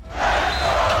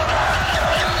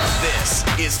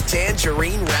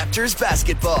Tangerine Raptors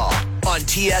basketball on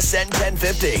TSN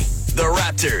 1050. The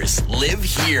Raptors live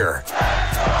here.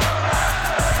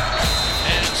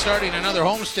 And starting another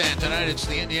homestand tonight, it's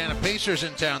the Indiana Pacers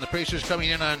in town. The Pacers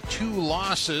coming in on 2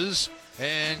 losses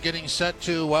and getting set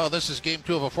to, well, this is game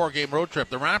 2 of a 4-game road trip.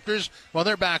 The Raptors, well,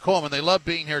 they're back home, and they love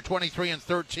being here,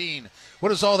 23-13. What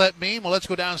does all that mean? Well, let's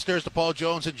go downstairs to Paul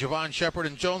Jones and Jevohn Shepherd.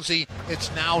 And Jonesy, it's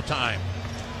now time.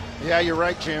 Yeah, you're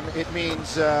right, Jim. It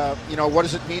means, what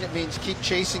does it mean? It means keep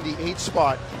chasing the 8th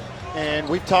spot. And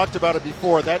we've talked about it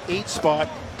before. That 8th spot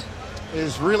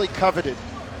is really coveted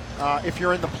if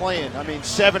you're in the play-in. I mean,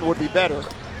 7 would be better,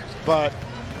 but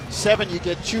 7, you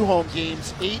get 2 home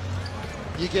games. 8,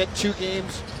 you get 2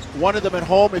 games, 1 of them at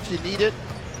home if you need it.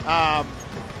 9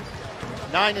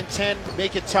 and 10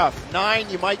 make it tough.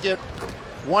 9, you might get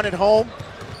 1 at home,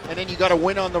 and then you got to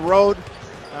win on the road.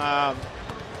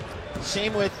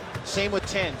 Same with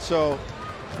 10. So,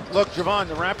 look, Jevohn,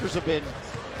 the Raptors have been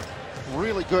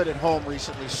really good at home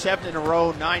recently. 7 in a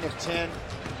row, 9 of 10.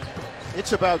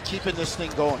 It's about keeping this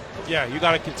thing going. Yeah, you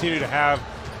got to continue to have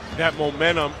that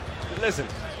momentum. Listen,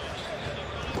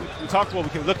 we talked about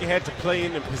we can look ahead to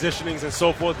playing and positionings and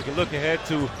so forth. We can look ahead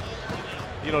to,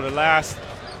 the last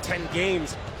 10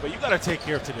 games, but you got to take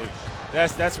care of today.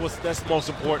 That's most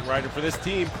important, right? And for this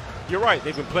team, you're right.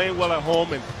 They've been playing well at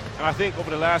home, and I think over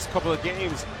the last couple of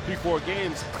games, 3-4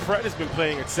 games, Fred has been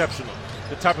playing exceptional.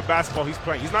 The type of basketball he's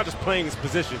playing. He's not just playing his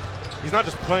position. He's not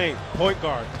just playing point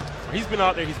guard. He's been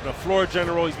out there. He's been a floor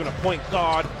general. He's been a point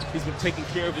guard. He's been taking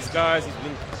care of his guys. He's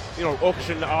been,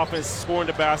 orchestrating the offense, scoring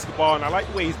the basketball. And I like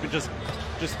the way he's been just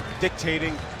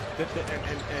dictating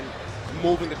and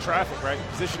moving the traffic, right?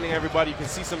 Positioning everybody. You can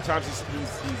see sometimes he's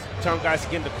telling guys to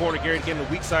get in the corner, Gary to get in the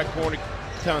weak side corner,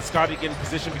 telling Scotty to get in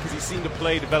position because he's seen the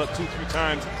play develop 2-3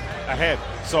 times ahead.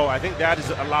 So I think that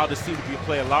has allowed this team to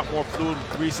play a lot more fluid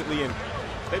recently. And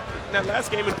that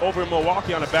last game over in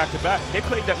Milwaukee on a back-to-back, they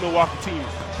played that Milwaukee team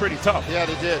pretty tough. Yeah,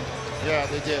 they did.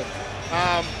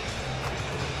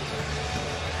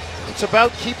 It's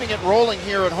about keeping it rolling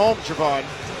here at home, Jevohn.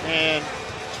 And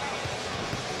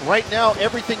right now,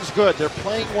 everything's good. They're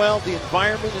playing well. The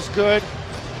environment is good.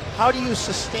 How do you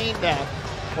sustain that?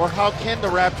 Or how can the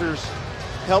Raptors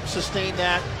help sustain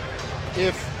that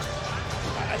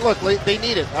look, they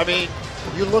need it. I mean,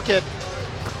 you look at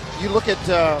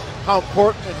how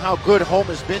important and how good home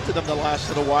has been to them the last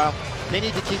little while. They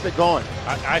need to keep it going.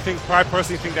 I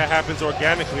personally think that happens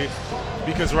organically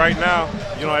because right now,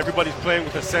 everybody's playing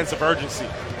with a sense of urgency.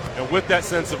 And with that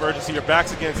sense of urgency, your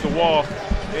back's against the wall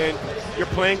and you're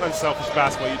playing unselfish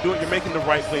basketball. You're making the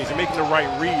right plays. You're making the right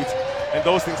reads. And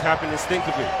those things happen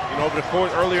instinctively. Over the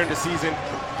course earlier in the season,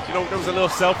 there was a little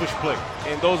selfish play.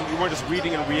 And you weren't just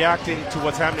reading and reacting to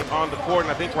what's happening on the court.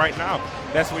 And I think right now,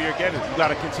 that's what you're getting. You got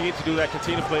to continue to do that,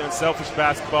 continue to play unselfish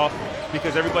basketball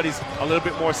because everybody's a little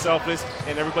bit more selfless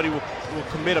and everybody will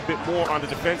commit a bit more on the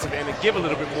defensive end and give a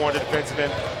little bit more on the defensive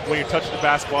end when you're touching the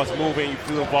basketball, it's moving, you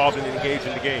feel involved and engaged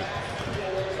in the game.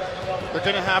 They're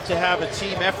going to have a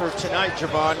team effort tonight,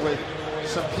 Jevohn, with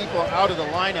some people out of the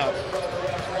lineup.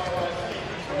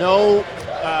 No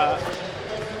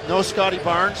Scotty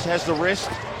Barnes has the wrist.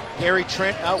 Gary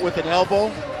Trent out with an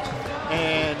elbow.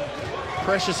 And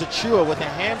Precious Achiuwa with a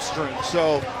hamstring.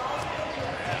 So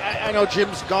I know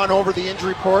Jim's gone over the injury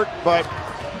report, but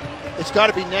it's got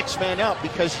to be next man up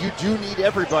because you do need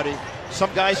everybody.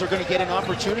 Some guys are going to get an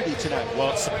opportunity tonight.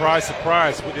 Well, surprise,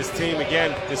 surprise. With this team,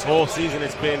 again, this whole season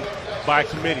it's been by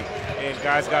committee. And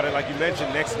guys got to, like you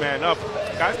mentioned, next man up.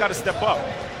 Guys got to step up.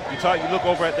 You look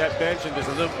over at that bench, and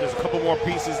there's a couple more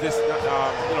pieces since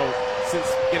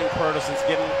getting Purtle, since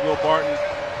getting Will Barton,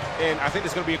 and I think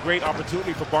there's going to be a great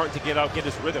opportunity for Barton to get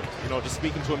his rhythm. Just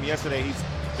speaking to him yesterday,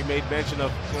 he made mention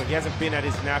of he hasn't been at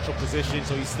his natural position,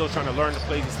 so he's still trying to learn the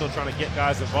plays. He's still trying to get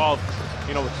guys involved.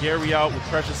 With Gary out, with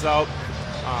Precious out,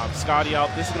 Scotty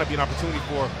out, this is going to be an opportunity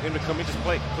for him to come in, just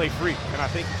play free. And I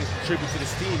think he can contribute to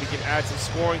this team. He can add some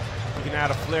scoring, he can add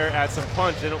a flair, add some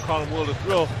punch. They don't call him Will the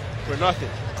Thrill for nothing.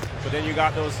 But then you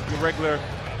got your regular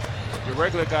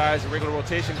guys, your regular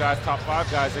rotation guys, top 5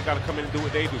 guys. They got to come in and do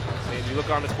what they do. And you look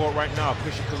on the court right now,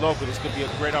 Christian Koloko, this could be a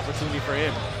great opportunity for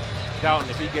him. Dalton,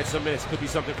 if he gets some minutes, could be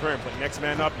something for him. But next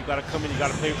man up, you got to come in, you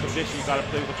got to play with conviction, you got to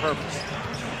play with a purpose.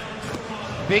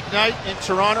 Big night in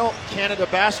Toronto, Canada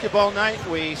basketball night.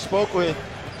 We spoke with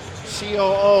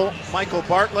COO Michael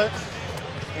Bartlett,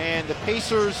 and the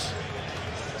Pacers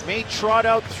may trot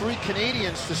out 3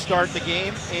 Canadians to start the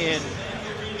game in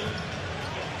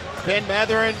Ben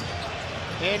Mathurin,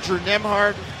 Andrew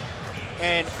Nembhard,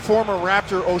 and former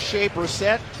Raptor O'Shea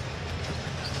Brissett.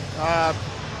 I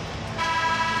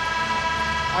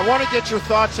want to get your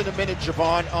thoughts in a minute,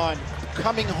 Jevohn, on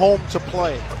coming home to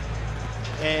play.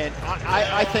 And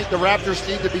I think the Raptors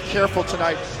need to be careful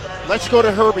tonight. Let's go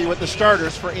to Herbie with the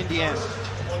starters for Indiana.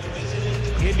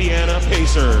 Indiana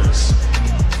Pacers.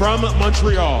 From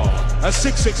Montreal, a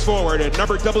 6'6" forward at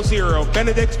number 00,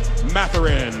 Benedict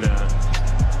Mathurin.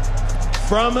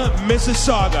 From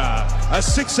Mississauga, a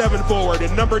 6'7" forward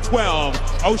at number 12,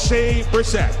 O'Shea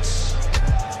Brissett.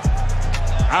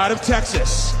 Out of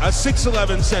Texas, a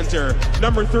 6'11" center,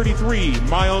 number 33,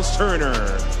 Miles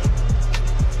Turner.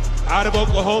 Out of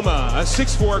Oklahoma, a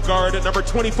 6'4" guard at number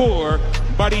 24,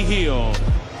 Buddy Hield.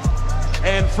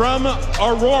 And from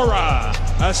Aurora,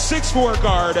 a 6'4"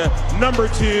 guard, number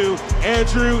 2,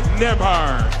 Andrew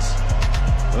Nembhard.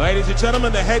 Ladies and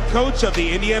gentlemen, the head coach of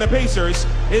the Indiana Pacers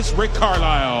is Rick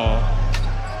Carlisle.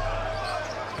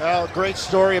 Well, great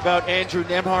story about Andrew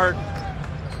Nembhard.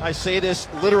 I say this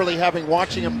literally having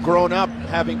watching him grown up,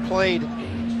 having played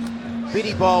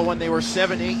biddy ball when they were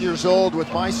 7, 8 years old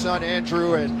with my son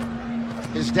Andrew and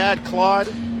his dad Claude,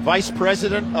 vice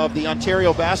president of the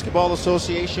Ontario Basketball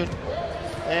Association.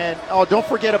 And don't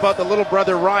forget about the little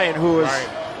brother Ryan, who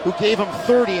gave him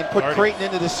 30 and put Creighton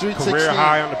into the Sweet 16. Career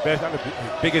high on the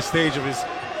biggest stage of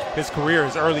his career,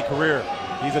 his early career.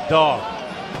 He's a dog.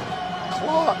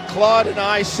 Claude and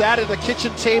I sat at the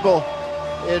kitchen table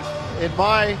in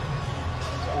my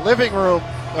living room,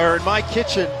 or in my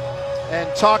kitchen,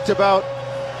 and talked about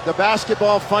the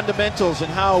basketball fundamentals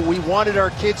and how we wanted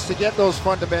our kids to get those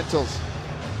fundamentals.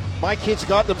 My kids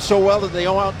got them so well that they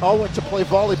all went to play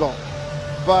volleyball.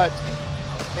 But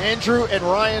Andrew and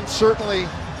Ryan certainly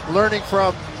learning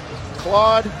from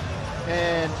Claude,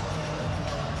 and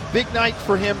big night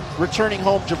for him returning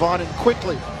home, Jevohn, and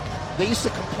quickly. They used to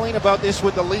complain about this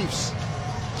with the Leafs.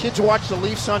 Kids watch the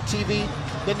Leafs on TV,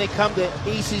 then they come to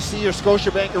ACC or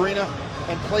Scotiabank Arena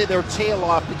and play their tail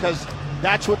off because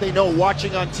that's what they know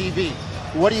watching on TV.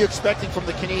 What are you expecting from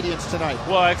the Canadians tonight?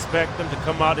 Well, I expect them to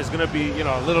come out. There's going to be,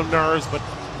 a little nerves, but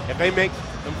if they make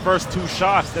them first 2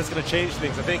 shots, that's going to change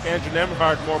things. I think Andrew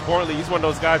Nembhard, more importantly, he's one of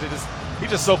those guys that he's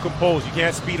just so composed. You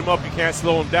can't speed him up. You can't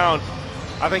slow him down.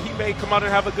 I think he may come out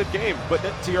and have a good game. But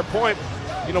to your point,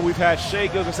 we've had Shai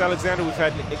Gilgeous-Alexander, we've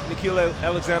had Nickeil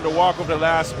Alexander-Walker over the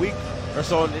last week or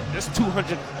so, and there's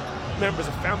 200 members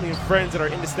of family and friends that are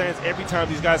in the stands every time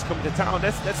these guys come to town.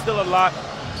 That's still a lot,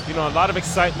 a lot of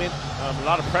excitement, a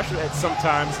lot of pressure at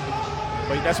sometimes,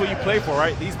 but that's what you play for,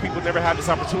 right? These people never had this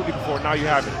opportunity before. Now you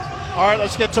have it. All right,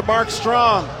 let's get to Mark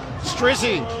Strong.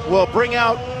 Strizzy will bring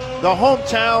out the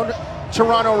hometown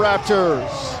Toronto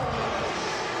Raptors.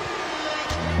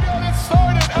 We got it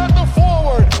started at the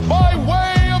forward by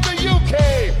way of the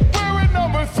UK. We're in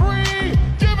number 3.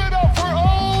 Give it up for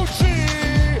OG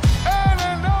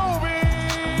Anunoby.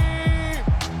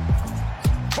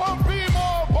 From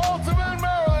Beemore, Baltimore,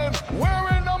 Maryland. We're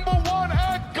in number 1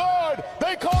 at guard.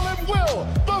 They call him Will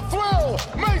the Thrill.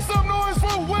 Make some noise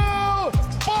for Will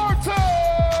Barton.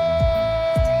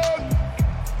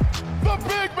 The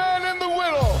big man in the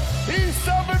middle. He's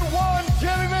 7'1",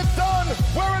 getting it done.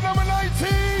 Wearing number 19.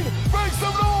 Make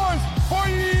some noise for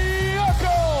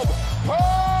Jakob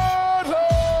Poeltl.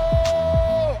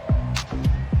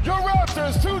 Your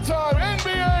Raptors, 2-time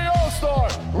NBA All-Star,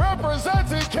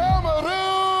 representing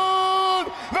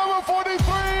Cameroon. Number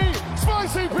 43,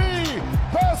 Spicy P,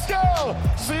 Pascal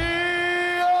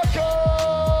Siakam.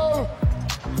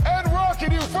 And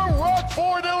rocking you from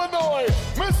Rockford, Illinois,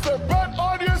 Mr. Bet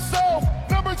on Yourself,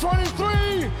 number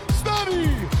 23,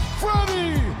 Steady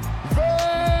Freddie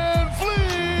Van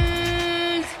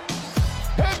Fleet.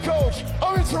 Head coach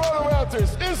of the Toronto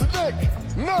Raptors is Nick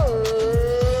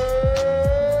Nurse.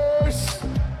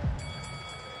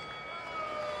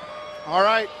 All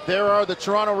right, there are the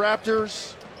Toronto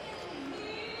Raptors,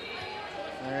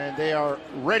 and they are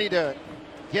ready to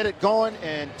get it going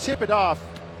and tip it off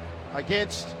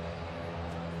against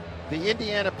the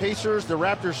Indiana Pacers. The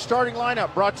Raptors starting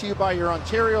lineup brought to you by your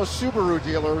Ontario Subaru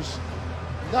dealers.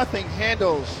 Nothing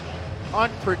handles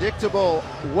unpredictable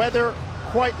weather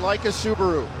quite like a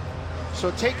Subaru.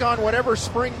 So take on whatever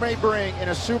spring may bring in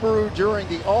a Subaru during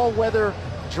the all-weather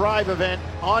drive event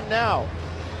on now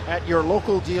at your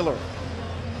local dealer.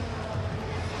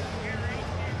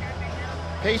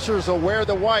 Pacers will wear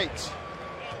the white,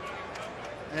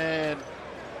 and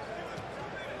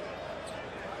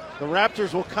the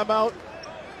Raptors will come out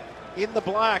in the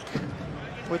black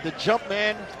with the jump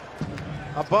man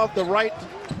above the right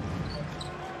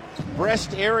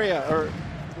breast area, or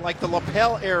like the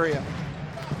lapel area.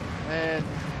 And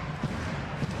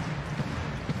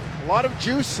a lot of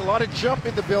juice, a lot of jump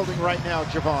in the building right now,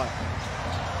 Jevohn.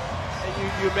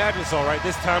 You imagine so, right?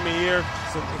 This time of year,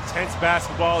 some intense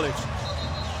basketball. It's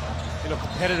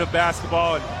competitive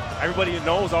basketball, and everybody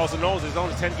also knows there's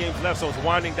only 10 games left, so it's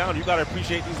winding down. You got to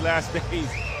appreciate these last days,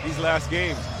 these last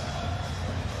games.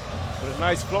 But a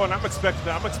nice flow, and I'm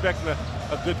expecting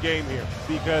a good game here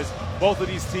because both of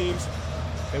these teams,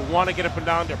 they want to get up and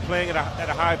down. They're playing at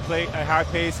a high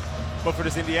pace. But for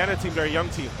this Indiana team, they're a young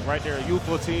team, right? They're a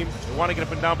youthful team. They want to get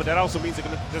up and down, but that also means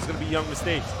there's going to be young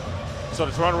mistakes. So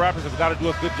the Toronto Raptors have got to do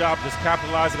a good job just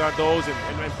capitalizing on those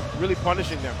and really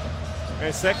punishing them.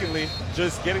 And secondly,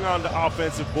 just getting on the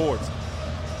offensive boards.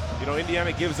 You know,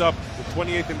 Indiana gives up the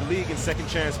 28th in the league in second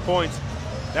chance points.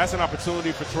 That's an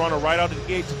opportunity for Toronto right out of the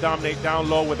gate to dominate down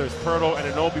low, whether it's Pirtle and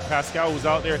Anunoby, Pascal, who's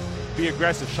out there. Be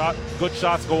aggressive. Good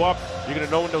shots go up. You're going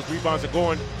to know when those rebounds are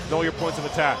going. Know your points of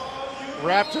attack.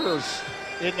 Raptors,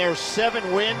 in their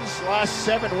last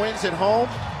 7 wins at home,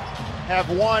 have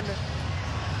won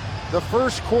the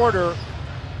first quarter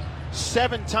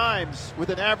 7 times with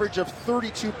an average of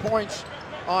 32 points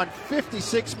on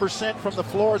 56% from the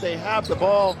floor. They have the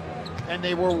ball, and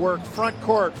they will work front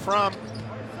court from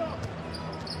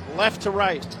left to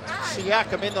right.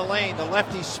 Siakam in the lane, the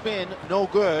lefty spin, no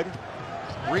good.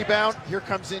 Rebound, here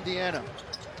comes Indiana.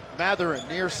 Mathurin,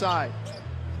 near side.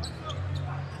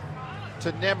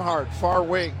 To Nembhard, far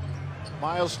wing.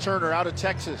 Miles Turner out of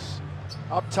Texas.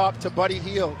 Up top to Buddy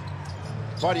Hield.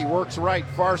 Buddy works right,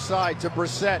 far side to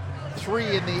Brissett.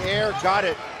 3 in the air, got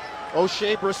it.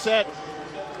 O'Shea Brissett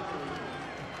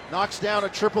knocks down a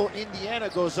triple. Indiana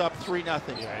goes up 3-0.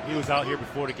 Yeah, and he was out here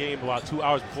before the game, about 2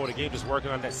 hours before the game, just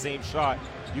working on that same shot.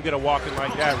 You get a walk in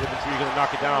like that, rhythm 3, you're going to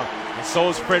knock it down. And so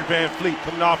is Fred VanVleet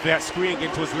coming off that screen,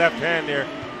 getting to his left hand there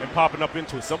and popping up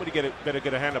into it. Somebody better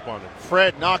get a hand up on him.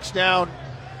 Fred knocks down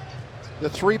the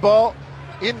 3 ball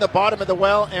in the bottom of the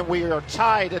well, and we are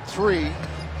tied at 3.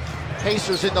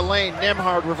 Pacers in the lane.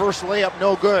 Nembhard, reverse layup,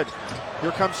 no good.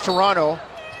 Here comes Toronto,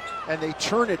 and they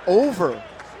turn it over.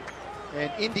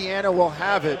 And Indiana will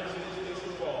have it.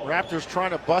 Raptors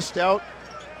trying to bust out.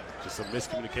 Just some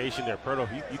miscommunication there. Pirtle,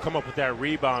 you come up with that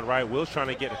rebound, right? Will's trying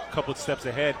to get a couple of steps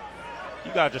ahead.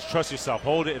 You got to just trust yourself.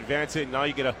 Hold it, advance it, and now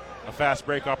you get a fast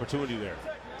break opportunity there.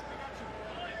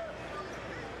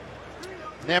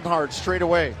 Nembhard straight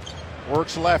away.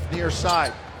 Works left, near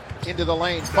side. Into the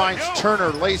lane, finds Turner,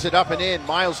 lays it up and in.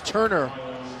 Miles Turner,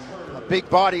 a big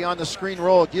body on the screen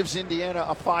roll, gives Indiana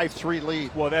a 5-3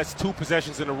 lead. Well, that's 2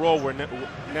 possessions in a row where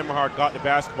Nembhard got the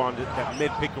basketball in that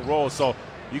mid-pick and roll. So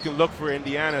you can look for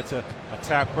Indiana to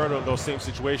attack Pirtle in those same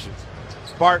situations.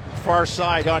 Barton, far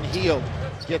side on Hield.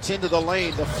 Gets into the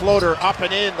lane, the floater up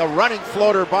and in. The running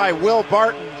floater by Will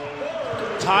Barton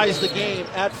ties the game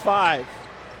at 5.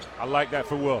 I like that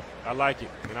for Will. I like it.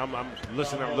 And I'm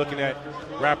listening, I'm looking at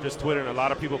Raptors Twitter, and a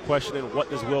lot of people questioning what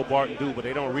does Will Barton do, but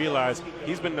they don't realize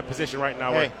he's been in a position right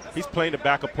now where he's playing the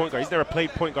backup point guard. He's never played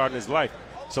point guard in his life.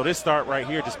 So this start right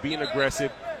here, just being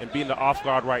aggressive and being the off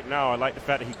guard right now, I like the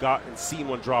fact that he got and seen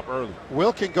one drop early.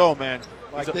 Will can go, man.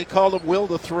 Like they call him Will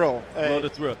the Thrill. Will the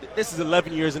Thrill. This is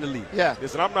 11 years in the league. Yeah.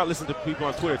 Listen, I'm not listening to people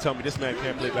on Twitter tell me this man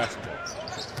can't play basketball.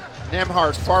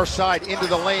 Nembhard, far side, into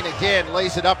the lane again,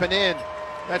 lays it up and in.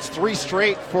 That's 3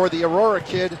 straight for the Aurora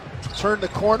kid. Turned the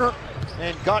corner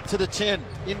and got to the 10.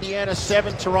 Indiana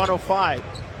 7, Toronto 5.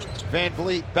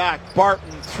 VanVleet back.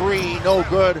 Barton 3, no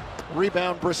good.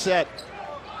 Rebound Brissett.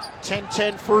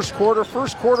 10-10 first quarter.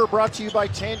 First quarter brought to you by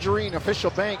Tangerine,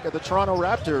 official bank of the Toronto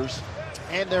Raptors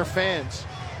and their fans.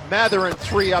 Mathurin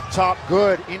 3 up top,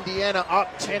 good. Indiana up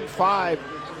 10-5.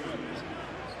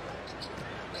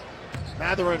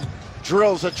 Mathurin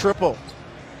drills a triple.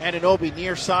 Anunoby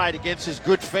near side against his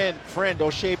good friend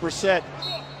O'Shea Brissett.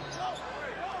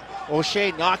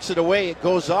 O'Shea knocks it away. It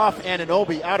goes off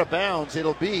Anunoby, out of bounds.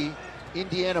 It'll be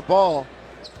Indiana ball.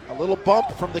 A little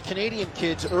bump from the Canadian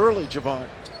kids early, Jevohn.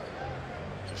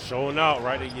 Showing out,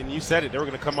 right? And you said it. They were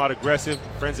going to come out aggressive.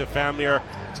 Friends and family are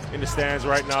in the stands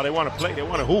right now. They want to play. They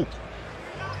want to hoop.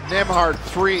 Nembhard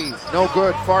 3, no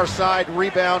good. Far side,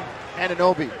 rebound,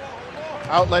 Anunoby.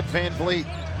 Outlet VanVleet.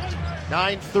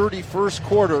 9:30 first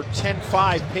quarter,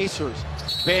 10-5 Pacers.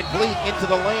 VanVleet into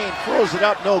the lane, throws it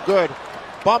up, no good.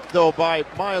 Bumped, though, by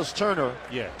Miles Turner.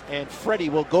 Yeah. And Freddie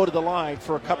will go to the line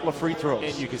for a couple of free throws.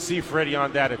 And you can see Freddie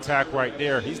on that attack right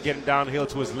there. He's getting downhill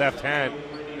to his left hand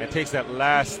and takes that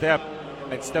last step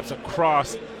and steps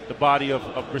across the body of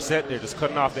Brissett there, just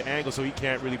cutting off the angle so he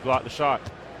can't really block the shot.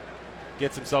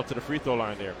 Gets himself to the free throw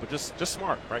line there. But just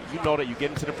smart, right? You know that you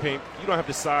get into the paint. You don't have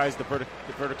the size, the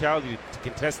verticality to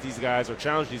contest these guys or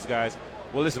challenge these guys.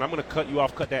 Well, listen, I'm going to cut you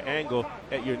off, cut that angle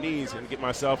at your knees and get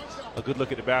myself a good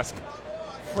look at the basket.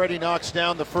 Freddie knocks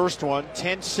down the first one,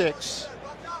 10-6.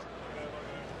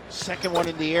 Second one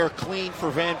in the air, clean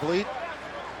for VanVleet.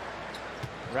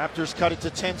 Raptors cut it to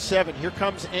 10-7. Here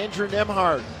comes Andrew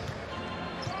Nembhard.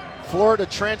 Florida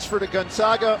transfer to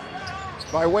Gonzaga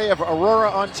by way of Aurora,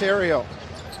 Ontario.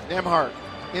 Nembhard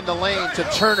in the lane to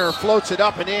Turner, floats it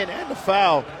up and in, and the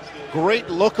foul. Great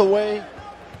look away,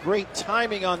 great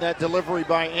timing on that delivery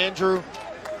by Andrew.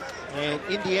 And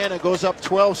Indiana goes up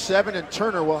 12-7, and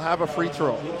Turner will have a free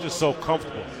throw. He's just so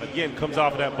comfortable. Again, comes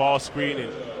off of that ball screen,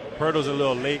 and Pirtle's a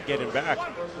little late getting back.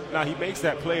 Now, he makes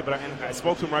that play, but I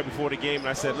spoke to him right before the game, and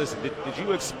I said, listen, did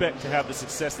you expect to have the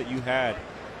success that you had,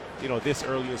 this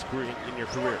early in your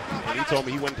career? And he told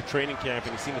me he went to training camp,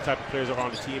 and he's seen the type of players that are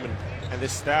on the team, and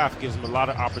this staff gives him a lot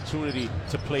of opportunity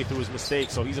to play through his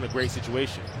mistakes, so he's in a great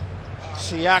situation.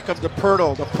 Siakam to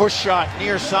Pirtle, the push shot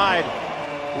near side.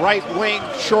 Right wing,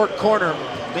 short corner,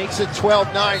 makes it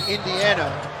 12-9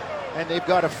 Indiana, and they've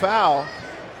got a foul,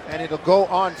 and it'll go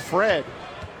on Fred.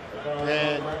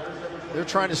 And they're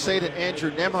trying to say that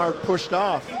Andrew Nembhard pushed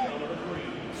off.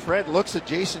 Fred looks at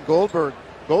Jason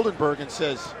Goldenberg and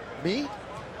says, me?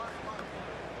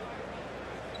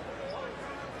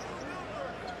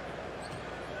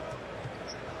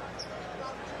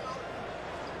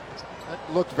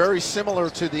 That looked very similar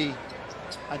to the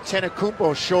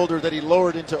Antetokounmpo shoulder that he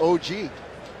lowered into OG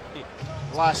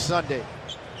last Sunday.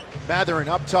 Matherin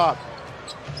up top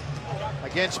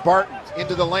against Barton,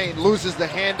 into the lane, loses the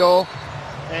handle,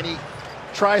 and he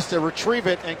tries to retrieve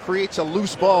it and creates a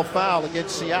loose ball foul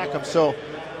against Siakam. So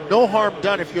no harm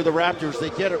done if you're the Raptors. They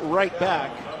get it right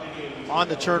back on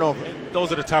the turnover.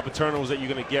 Those are the type of turnovers that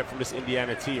you're going to get from this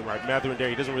Indiana team, right? Matherin there,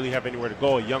 he doesn't really have anywhere to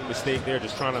go. A young mistake there,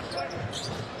 just trying to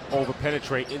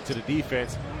over-penetrate into the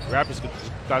defense. Raptors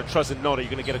got to trust and know that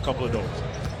you're going to get a couple of those.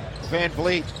 Van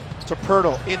Vliet to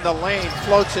Pirtle in the lane,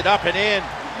 floats it up and in.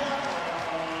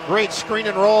 Great screen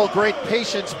and roll, great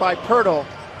patience by Pirtle.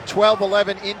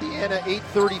 12-11 Indiana,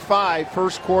 8:35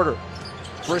 first quarter.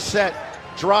 Brissett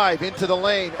drive into the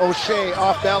lane. O'Shea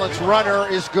off balance runner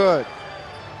is good.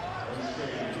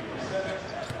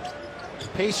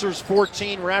 Pacers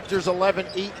 14, Raptors 11,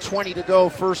 8:20 to go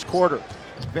first quarter.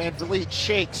 Van Vliet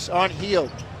shakes on heel,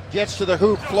 gets to the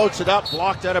hoop, floats it up,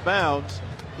 blocked out of bounds.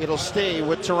 It'll stay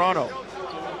with Toronto.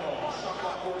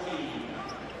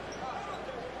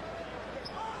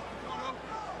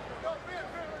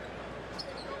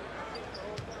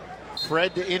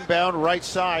 Fred to inbound right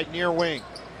side near wing.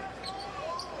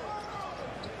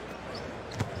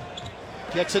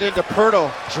 Gets it into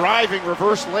Pirtle. Driving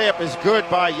reverse layup is good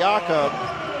by Jakob.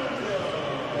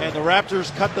 And the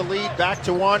Raptors cut the lead back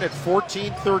to one at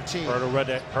 14-13. Pirtle read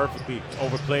that perfectly.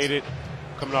 Overplayed it.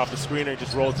 Coming off the screener,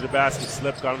 just rolled to the basket,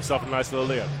 slipped, got himself a nice little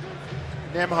layup.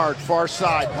 Nembhard, far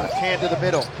side, left hand to the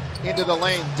middle. Into the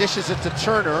lane, dishes it to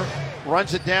Turner.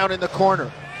 Runs it down in the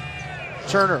corner.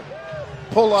 Turner,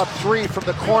 pull up three from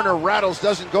the corner, rattles,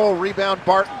 doesn't go. Rebound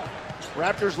Barton.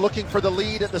 Raptors looking for the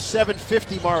lead at the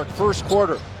 7:50 mark, first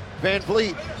quarter. Van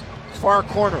Vliet, far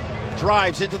corner,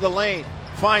 drives into the lane,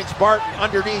 finds Barton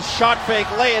underneath, shot fake,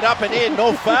 lay it up and in,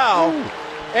 no foul.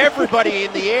 Everybody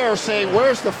in the air saying,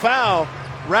 where's the foul?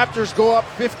 Raptors go up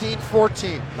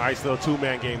 15-14. Nice little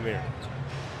two-man game there.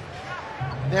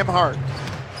 Nembhard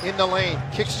in the lane,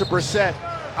 kicks to Brissett,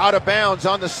 out of bounds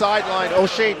on the sideline.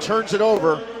 O'Shea turns it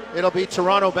over. It'll be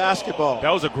Toronto basketball.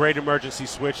 That was a great emergency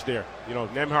switch there.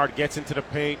 Nembhard gets into the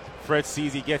paint. Fred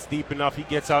sees he gets deep enough. He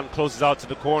gets out and closes out to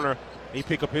the corner. And he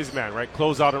pick up his man, right?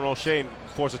 Close out on O'Shea and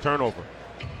force a turnover.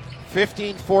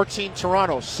 15-14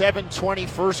 Toronto, 7:20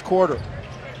 first quarter.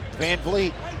 Van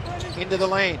Vliet into the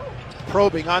lane,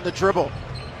 probing on the dribble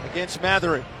against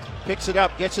Matherin. Picks it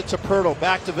up, gets it to Pirtle,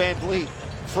 back to Van Vliet.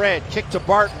 Fred, kick to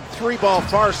Barton, three ball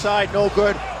far side, no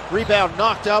good. Rebound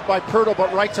knocked out by Pirtle,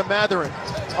 but right to Matherin.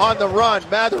 On the run,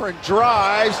 Matherin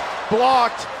drives,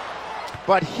 blocked,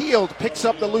 but Hield picks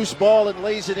up the loose ball and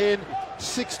lays it in.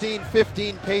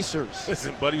 16-15 Pacers.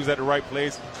 Listen, Buddy was at the right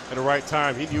place at the right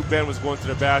time. He knew Ben was going to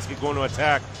the basket, going to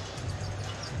attack.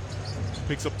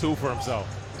 Picks up two for himself.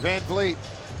 Van Vliet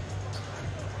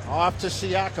off to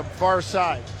Siakam, far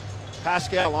side.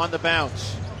 Pascal on the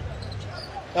bounce.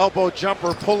 Elbow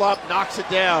jumper, pull up, knocks it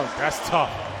down. That's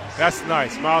tough. That's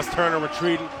nice. Miles Turner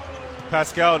retreating.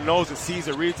 Pascal knows and sees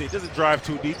it, reads it. He doesn't drive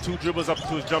too deep. Two dribbles up to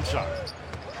his jump shot.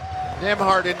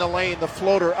 Nembhard in the lane, the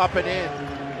floater up and in.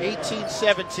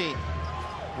 18-17.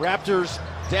 Raptors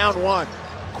down one.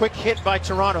 Quick hit by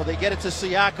Toronto. They get it to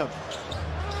Siakam.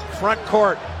 Front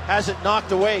court, has it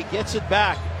knocked away, gets it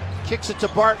back. Kicks it to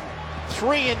Barton.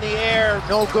 Three in the air,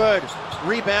 no good.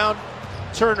 Rebound,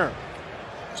 Turner.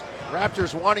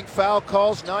 Raptors wanting foul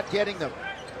calls, not getting them.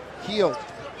 Hield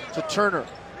to Turner.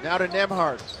 Now to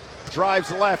Nembhard.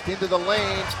 Drives left into the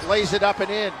lane, lays it up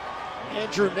and in.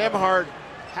 Andrew Nembhard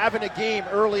having a game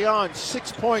early on.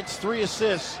 6 points, 3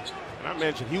 assists. And I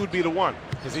mentioned he would be the one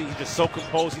because he's just so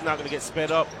composed. He's not going to get sped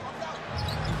up.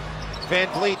 Van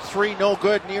Vliet, 3, no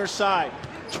good, near side.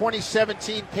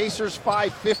 2017 Pacers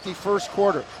 5:50 first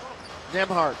quarter.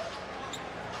 Nembhard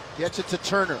gets it to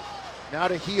Turner. Now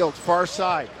to Hield, far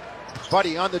side.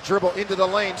 Buddy on the dribble into the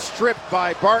lane, stripped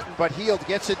by Barton, but Hield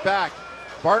gets it back.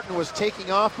 Barton was taking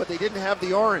off, but they didn't have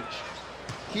the orange.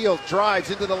 Hield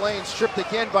drives into the lane, stripped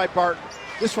again by Barton.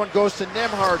 This one goes to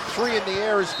Nembhard. 3 in the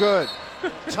air is good.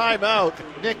 Timeout,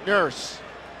 Nick Nurse.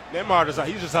 Nembhard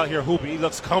he's just out here hooping. He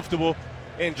looks comfortable.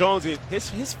 And Jones,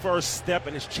 his first step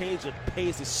and his change of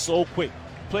pace is so quick.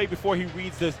 Play before he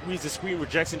reads the screen,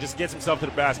 rejects, and just gets himself to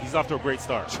the basket. He's off to a great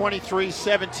start.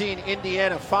 23-17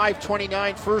 Indiana,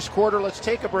 5:29 first quarter. Let's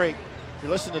take a break. You're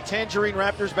listening to Tangerine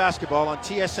Raptors basketball on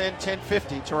TSN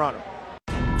 1050 Toronto.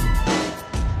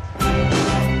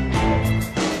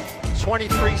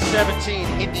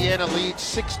 23-17 Indiana leads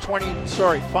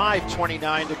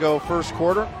 5:29 to go first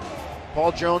quarter.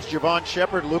 Paul Jones, Jevohn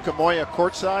Shepherd, Luka Moya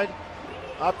courtside.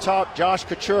 Up top, Josh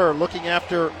Couture looking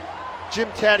after Jim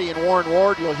Caddy and Warren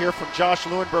Ward. You'll hear from Josh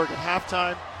Lewenberg at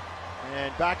halftime.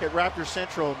 And back at Raptors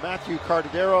Central, Matthew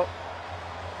Cardadero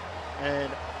and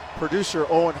producer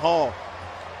Owen Hall.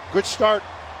 Good start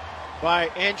by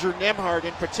Andrew Nembhard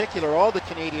in particular. All the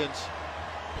Canadians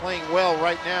playing well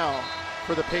right now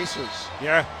for the Pacers.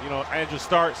 Yeah, Andrew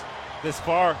starts this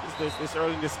far, this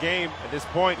early in this game. At this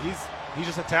point, he's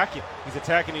just attacking. He's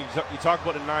attacking. You talk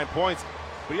about the 9 points,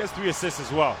 but he has 3 assists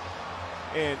as well.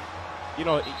 And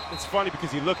it's funny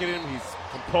because you look at him, he's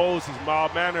composed, he's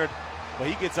mild-mannered, but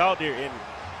he gets out there and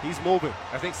he's moving.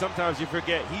 I think sometimes you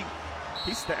forget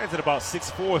he stands at about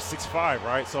 6'4", 6'5",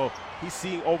 right? So he's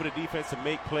seeing over the defense to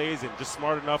make plays and just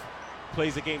smart enough,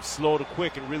 plays the game slow to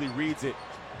quick and really reads it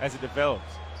as it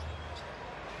develops.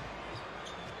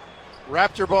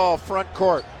 Raptor ball, front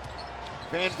court.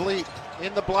 Van Vliet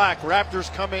in the black. Raptors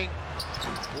coming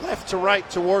left to right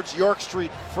towards York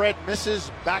Street. Fred misses.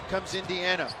 Back comes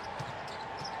Indiana.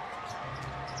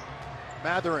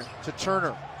 Mathurin to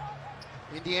Turner.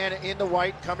 Indiana in the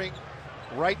white, coming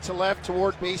right to left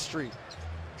toward Bay Street.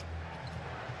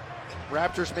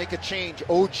 Raptors make a change.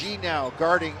 OG now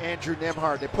guarding Andrew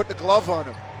Nembhard. They put the glove on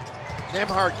him.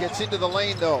 Nembhard gets into the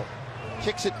lane though.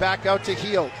 Kicks it back out to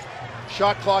Hield.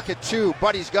 Shot clock at 2.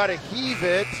 Buddy's got to heave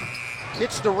it.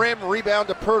 Hits the rim. Rebound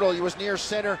to Pirtle. He was near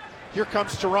center. Here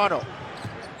comes Toronto.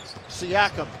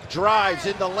 Siakam drives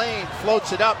in the lane.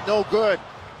 Floats it up. No good.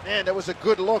 Man, that was a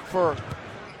good look for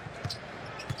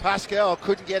Pascal.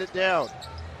 Couldn't get it down.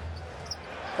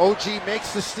 OG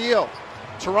makes the steal.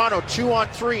 Toronto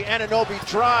 2-on-3. Anunoby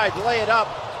drive. Lay it up.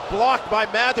 Blocked by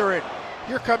Mathurin.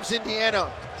 Here comes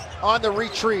Indiana on the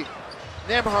retreat.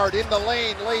 Nembhard in the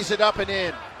lane. Lays it up and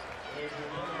in.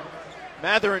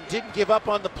 Mathurin didn't give up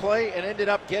on the play and ended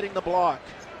up getting the block.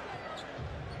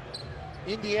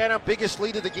 Indiana, biggest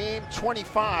lead of the game,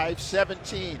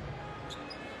 25-17.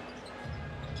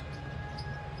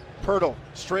 Pirtle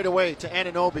straight away to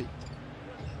Anunoby.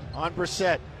 On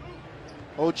Brissett.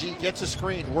 OG gets a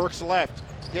screen, works left,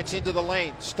 gets into the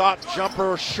lane. Stop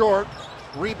jumper short.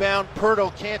 Rebound,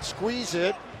 Pirtle can't squeeze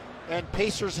it, and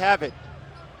Pacers have it.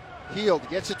 Hield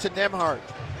gets it to Nembhard.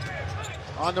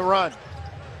 On the run.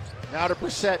 Now to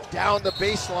Brissett down the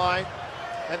baseline,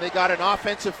 and they got an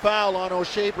offensive foul on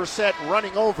O'Shea Brissett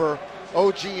running over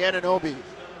OG Anunoby.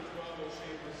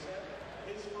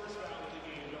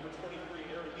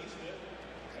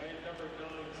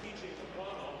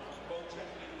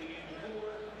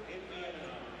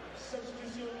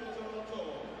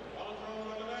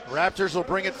 Raptors will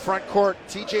bring it front court.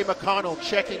 TJ McConnell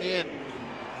checking in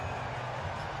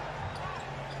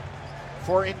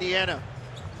for Indiana.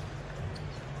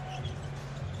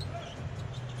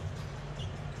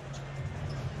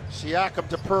 Siakam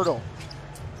to Pirtle.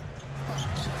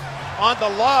 On the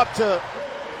lob to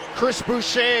Chris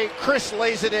Boucher. Chris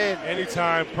lays it in.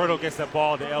 Anytime Pirtle gets that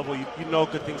ball at the elbow, you know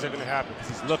good things are going to happen.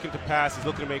 Because he's looking to pass, he's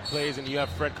looking to make plays, and you have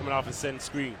Fred coming off and setting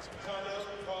screens.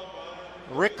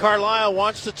 Rick Carlisle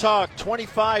wants to talk.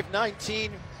 25-19.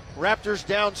 Raptors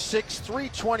down 6,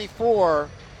 3:24.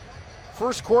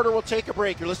 First quarter, we'll take a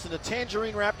break. You're listening to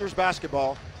Tangerine Raptors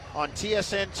basketball on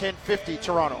TSN 1050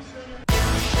 Toronto.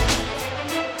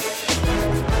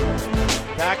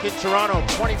 Back in Toronto,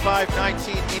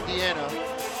 25-19 Indiana.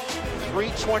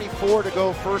 3:24 to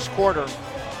go first quarter.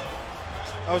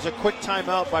 That was a quick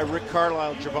timeout by Rick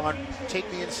Carlisle. Jevohn,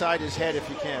 take me inside his head if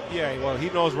you can. Yeah, well, he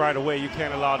knows right away you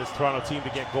can't allow this Toronto team to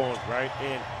get going, right?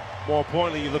 And more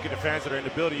importantly, you look at the fans that are in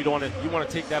the building. You want to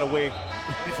take that away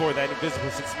before that invisible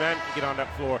sixth man can get on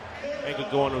that floor and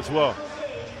get going as well.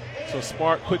 So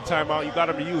smart, quick timeout. You got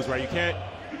them to use, right? You can't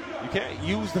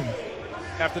use them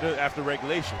after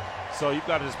regulation. So you've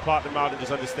got to just plot them out and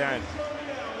just understand.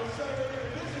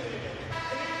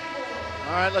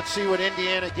 All right, let's see what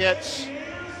Indiana gets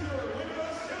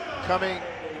coming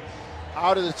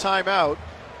out of the timeout.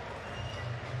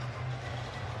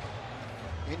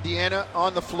 Indiana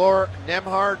on the floor,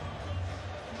 Nembhard,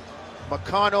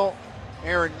 McConnell,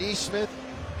 Aaron Neesmith,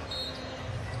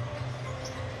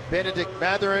 Benedict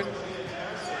Mathurin,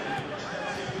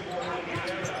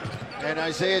 and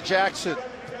Isaiah Jackson.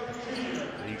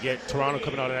 You get Toronto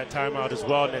coming out of that timeout as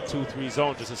well in that 2-3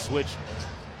 zone, just a switch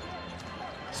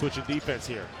of defense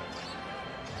here.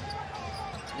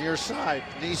 Near side,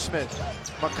 Neesmith,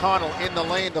 McConnell in the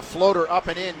lane, the floater up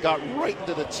and in, got right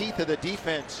into the teeth of the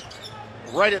defense.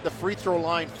 Right at the free throw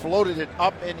line, floated it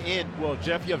up and in. Well,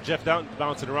 Jeff, you have Jeff Doughton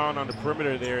bouncing around on the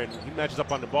perimeter there, and he matches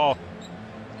up on the ball.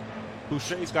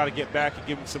 Boucher's got to get back and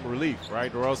give him some relief,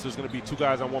 right? Or else there's going to be two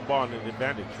guys on one ball and an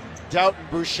advantage. Doughton,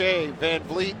 Boucher, Van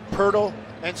Vliet, Pirtle,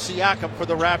 and Siakam for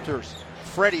the Raptors.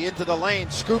 Freddie into the lane,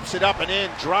 scoops it up and in,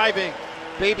 driving.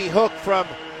 Baby hook from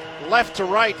left to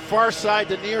right, far side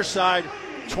to near side.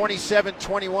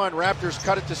 27-21. Raptors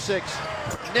cut it to 6.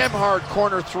 Nembhard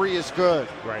corner three is good.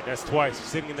 Right, that's twice.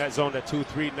 Sitting in that zone, that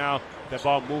 2-3 now. That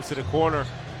ball moves to the corner,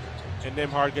 and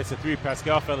Nembhard gets a three.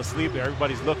 Pascal fell asleep there.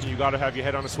 Everybody's looking. You got to have your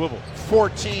head on a swivel.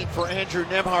 14 for Andrew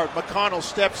Nembhard. McConnell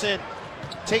steps in,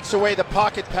 takes away the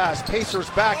pocket pass. Pacers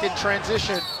back in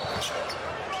transition.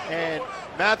 And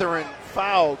Mathurin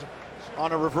fouled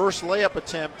on a reverse layup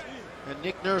attempt. And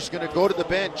Nick Nurse going to go to the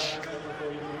bench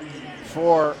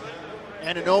for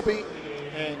Anunoby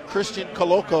and Christian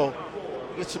Koloko.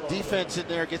 Get some defense in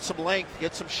there, get some length,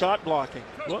 get some shot blocking.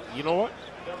 Well, you know what?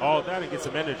 All of that and get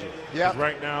some energy. Yeah.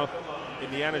 Right now,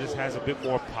 Indiana just has a bit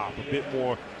more pop, a bit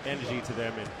more energy to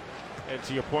them. And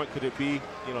to your point, could it be,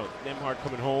 Nembhard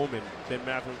coming home and then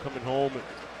Mathurin coming home and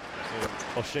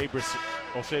O'Shea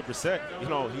Brissett,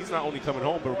 he's not only coming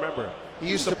home, but remember, he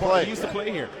used to play. He used to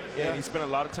play here. Yeah. And he spent a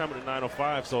lot of time with the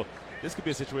 905, so this could be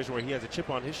a situation where he has a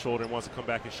chip on his shoulder and wants to come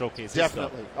back and showcase his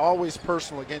stuff. Definitely. Always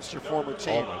personal against your former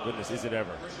team. Oh, my goodness, is it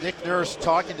ever. Nick Nurse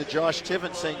talking to Josh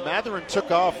Tiven saying Mathurin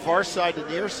took off far side to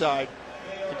near side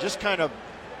and just kind of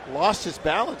lost his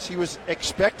balance. He was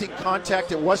expecting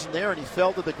contact. It wasn't there, and he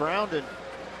fell to the ground.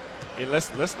 And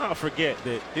let's not forget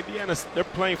that Indiana, they're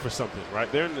playing for something,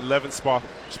 right? They're in the 11th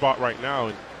spot right now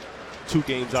and 2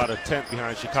 games out of 10th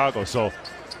behind Chicago. So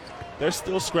they're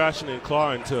still scratching and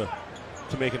clawing to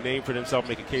make a name for themselves,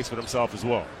 make a case for themselves as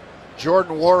well.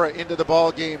 Jordan Wara into the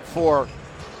ball game for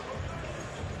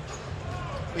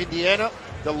Indiana.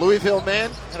 The Louisville man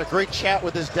had a great chat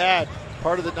with his dad,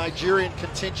 part of the Nigerian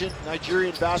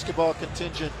basketball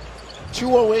contingent.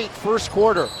 2:08 first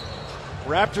quarter.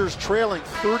 Raptors trailing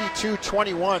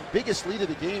 32-21. Biggest lead of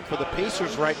the game for the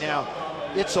Pacers right now.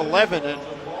 It's 11, and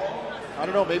I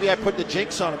don't know, maybe I put the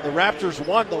jinx on them. The Raptors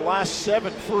won the last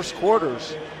 7 first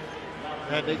quarters,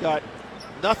 and they got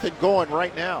nothing going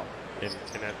right now.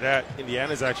 And at that,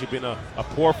 Indiana's actually been a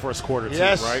poor first quarter team,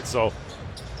 yes. Right? So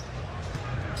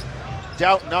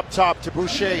Doughton up top to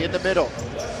Boucher in the middle.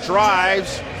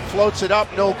 Drives, floats it up,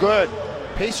 no good.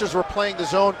 Pacers were playing the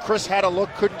zone. Chris had a look,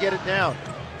 couldn't get it down.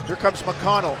 Here comes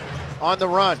McConnell on the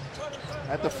run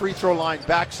at the free throw line,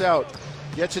 backs out,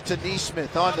 gets it to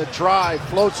Neesmith on the drive,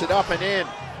 floats it up and in.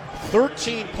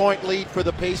 13-point lead for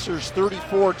the Pacers,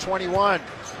 34-21.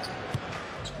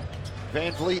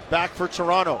 Van Vliet back for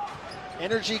Toronto.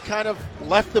 Energy kind of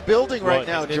left the building right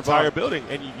now, the entire building.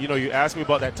 And you asked me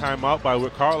about that timeout by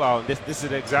Rick Carlisle, and this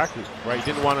is exactly right. He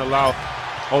didn't want to allow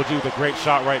OG with a great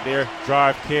shot right there,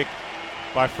 drive, kick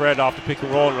by Fred off the pick and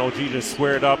roll, and OG just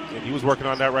squared up, and he was working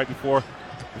on that right before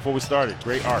we started.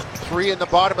 Great art. 3 in the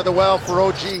bottom of the well for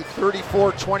OG,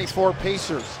 34-24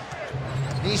 Pacers.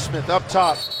 Neesmith up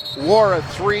top, Wara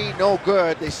 3, no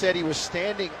good. They said he was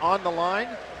standing on the line.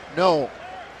 No.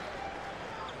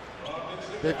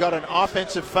 They've got an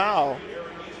offensive foul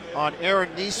on Aaron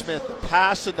Neesmith, the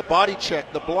pass and the body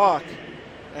check, the block,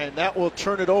 and that will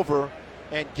turn it over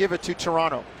and give it to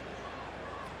Toronto.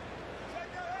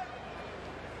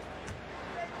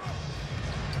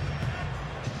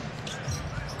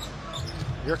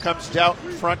 Here comes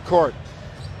Doughton, front court.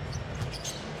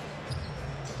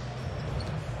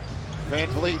 Van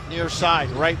Vliet near side,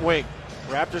 right wing.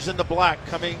 Raptors in the black,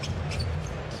 coming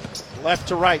left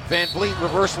to right. Van Vliet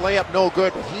reverse layup, no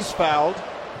good, but he's fouled.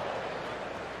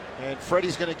 And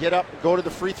Freddie's going to get up and go to the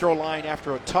free throw line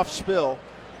after a tough spill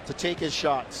to take his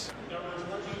shots.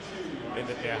 And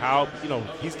how,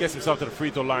 he gets himself to the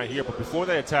free throw line here, but before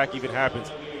that attack even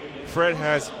happens, Fred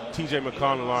has TJ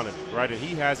McConnell on him, right? And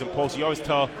he has him posted. You always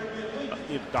tell,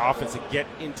 the offense to get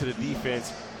into the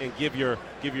defense and give your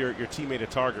teammate a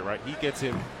target, right? He gets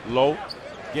him low,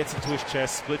 gets into his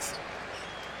chest, splits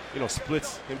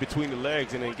in between the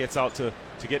legs, and then gets out to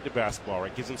get the basketball,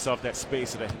 right? Gives himself that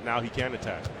space so that now he can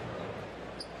attack.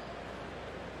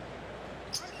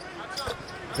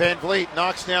 Van Vliet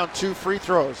knocks down 2 free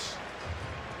throws.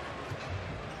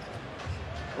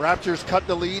 Raptors cut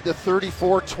the lead to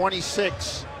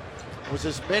 34-26. It was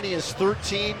as many as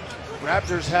 13.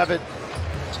 Raptors have it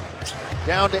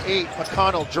down to 8.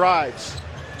 McConnell drives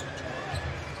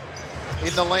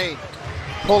in the lane.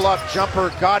 Pull-up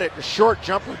jumper, got it. A short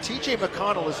jumper. TJ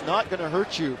McConnell is not going to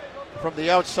hurt you from the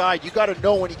outside. You got to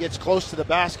know when he gets close to the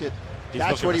basket.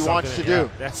 That's what he wants to do.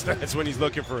 That's when he's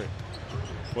looking for it.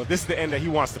 Well, this is the end that he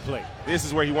wants to play. This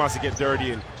is where he wants to get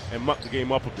dirty and muck the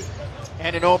game up a bit.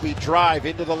 Anunoby drive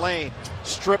into the lane.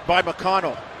 Stripped by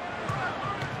McConnell.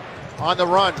 On the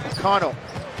run, McConnell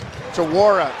to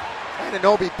Wara.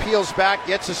 Anunoby peels back,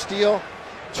 gets a steal.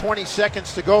 20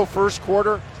 seconds to go, first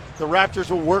quarter. The Raptors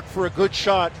will work for a good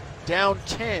shot. Down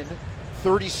 10,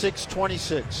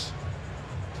 36-26.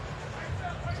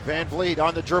 Van Vliet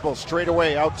on the dribble, straight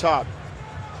away, out top.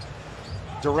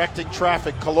 Directing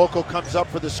traffic, Koloko comes up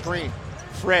for the screen.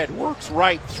 Fred works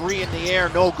right, 3 in the air,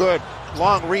 no good.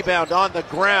 Long rebound on the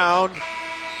ground.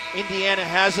 Indiana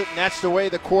has it, and that's the way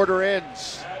the quarter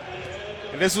ends.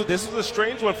 And this was a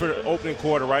strange one for the opening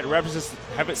quarter, right? The Raptors just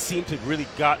haven't seemed to really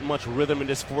got much rhythm in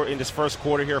this first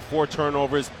quarter here. 4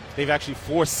 turnovers. They've actually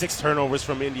forced 6 turnovers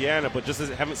from Indiana, but just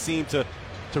haven't seemed to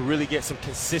really get some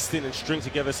consistent and string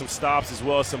together some stops as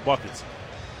well as some buckets.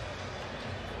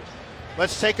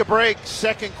 Let's take a break.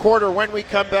 Second quarter when we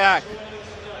come back.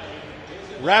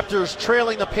 Raptors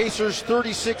trailing the Pacers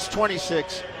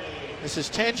 36-26. This is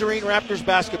Tangerine Raptors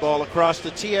basketball across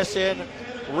the TSN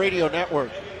radio network.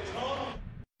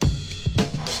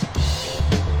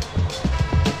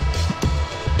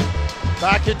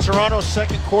 Back in Toronto,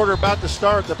 second quarter about to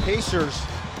start. The Pacers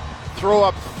throw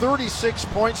up 36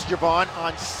 points, Jevohn,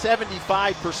 on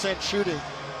 75% shooting.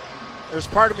 There's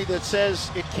part of me that says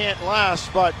it can't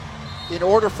last, but in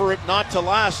order for it not to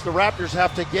last, the Raptors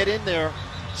have to get in there,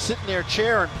 sit in their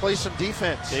chair, and play some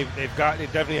defense. They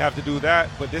definitely have to do that,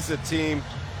 but this is a team,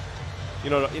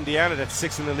 Indiana that's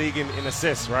 6th in the league in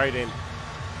assists, right? And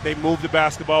they move the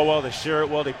basketball well, they share it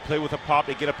well, they play with a pop,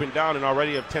 they get up and down, and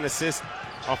already have 10 assists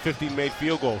on 15 made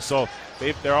field goals. So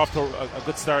they're off to a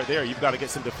good start there. You've got to get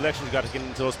some deflections, you've got to get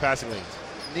into those passing lanes.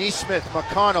 Nesmith,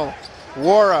 McConnell,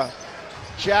 Wara,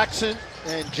 Jackson,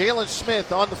 and Jalen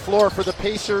Smith on the floor for the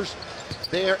Pacers.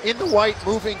 They are in the white,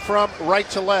 moving from right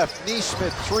to left.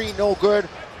 Nesmith, 3, no good.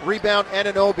 Rebound,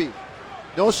 Anunoby.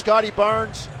 No Scotty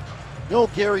Barnes, no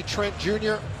Gary Trent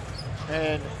Jr.,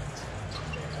 and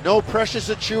no Precious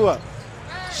Achiuwa.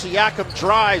 Siakam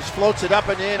drives, floats it up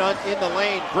and in the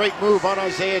lane. Great move on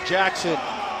Isaiah Jackson.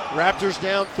 Raptors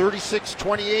down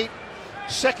 36-28.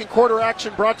 Second quarter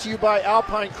action brought to you by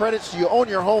Alpine Credits. Do you own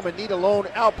your home and need a loan?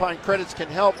 Alpine Credits can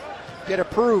help. Get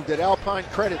approved at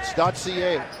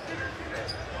alpinecredits.ca.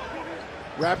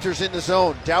 Raptors in the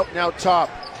zone. Doughton out top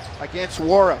against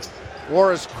Wara.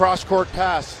 Wara's cross-court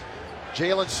pass.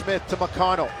 Jalen Smith to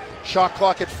McConnell. Shot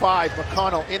clock at 5.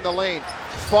 McConnell in the lane.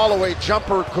 Follow-away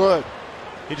jumper, good.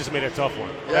 He just made a tough one.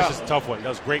 Yeah. That's just a tough one. That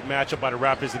was a great matchup by the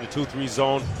Raptors in the 2-3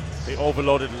 zone. They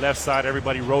overloaded the left side.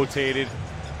 Everybody rotated.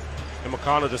 And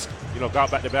McConnell just,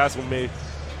 got back to basketball, made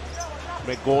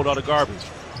gold out of garbage.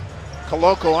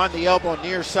 Koloko on the elbow,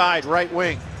 near side, right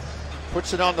wing.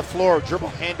 Puts it on the floor. Dribble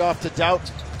handoff to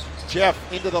Doughton.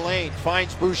 Jeff into the lane.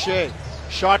 Finds Boucher.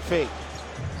 Shot fake.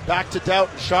 Back to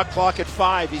Doughton. Shot clock at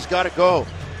 5. He's got to go.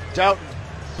 Doughton.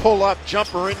 Pull up.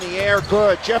 Jumper in the air.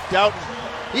 Good. Jeff Doughton.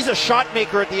 He's a shot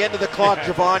maker at the end of the clock,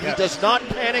 Jevohn. He does not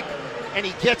panic, and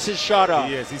he gets his shot off.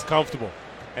 He is. He's comfortable.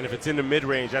 And if it's in the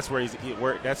mid-range, that's where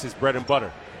that's his bread and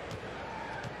butter.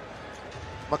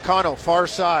 McConnell, far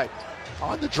side.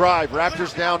 On the drive.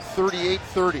 Raptors down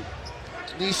 38-30.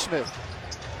 Nesmith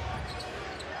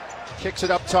kicks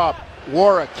it up top.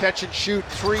 Wara, catch and shoot.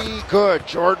 3, good.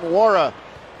 Jordan Wara.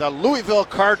 The Louisville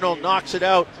Cardinal knocks it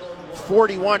out.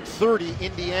 41-30,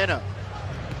 Indiana.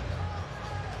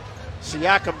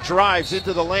 Siakam drives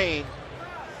into the lane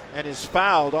and is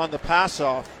fouled on the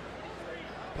pass-off.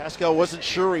 Pascal wasn't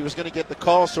sure he was going to get the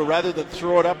call, so rather than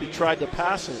throw it up, he tried to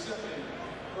pass it.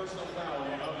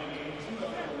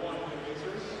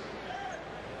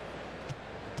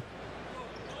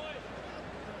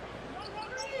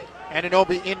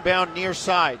 Anunoby inbound near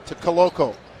side to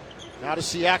Koloko. Now to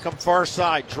Siakam, far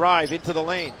side. Drive into the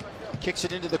lane. Kicks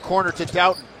it into the corner to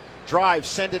Doughton. Drive,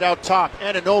 send it out top.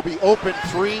 Anunoby open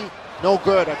 3. No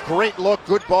good. A great look.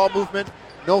 Good ball movement.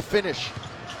 No finish.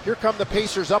 Here come the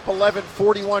Pacers up 11,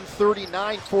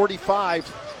 41-39, 45.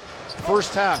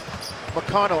 First half.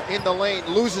 McConnell in the lane,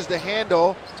 loses the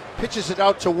handle, pitches it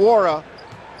out to Wara,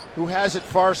 who has it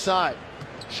far side.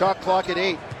 Shot clock at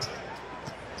 8.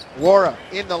 Wara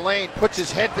in the lane, puts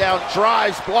his head down,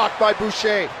 drives, blocked by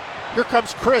Boucher. Here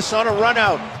comes Chris on a run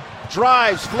out.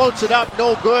 Drives, floats it up,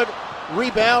 no good.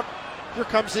 Rebound. Here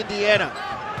comes Indiana.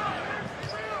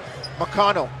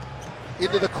 McConnell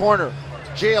into the corner.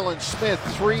 Jalen Smith,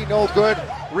 3, no good.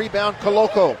 Rebound,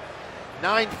 Koloko.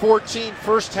 9-14,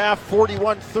 first half,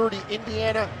 41-30,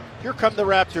 Indiana. Here come the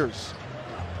Raptors.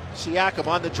 Siakam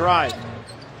on the drive.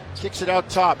 Kicks it out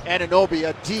top. Anunoby,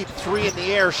 a deep 3 in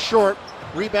the air, short.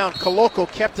 Rebound,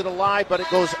 Koloko kept it alive, but it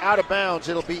goes out of bounds.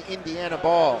 It'll be Indiana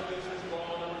ball.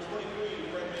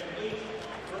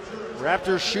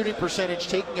 Raptors shooting percentage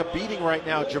taking a beating right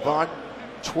now, Jevohn.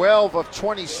 12 of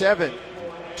 27.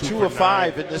 2 of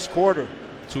 5 in this quarter.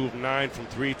 2 of 9 from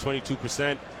 3,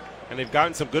 22%. And they've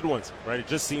gotten some good ones, right? It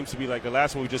just seems to be like the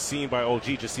last one we just seen by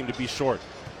OG just seemed to be short.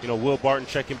 You know, Will Barton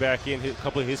checking back in, a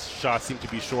couple of his shots seem to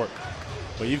be short.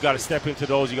 But you've got to step into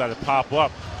those, you got to pop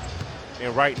up.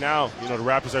 And right now, you know, the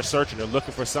Raptors are searching. They're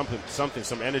looking for some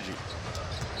energy.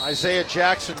 Isaiah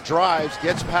Jackson drives,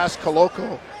 gets past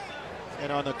Koloko.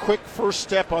 And on a quick first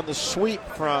step on the sweep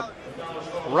from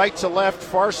right to left,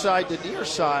 far side to near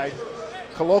side,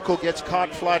 Koloko gets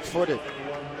caught flat-footed.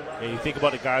 And you think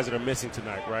about the guys that are missing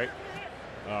tonight, right?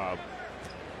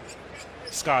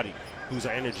 Scotty, who's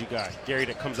an energy guy. Gary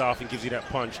that comes off and gives you that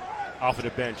punch off of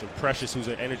the bench. And Precious, who's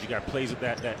an energy guy, plays with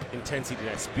that intensity,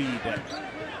 that speed, that,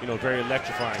 you know, very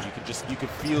electrifying. You can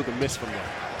feel the miss from them.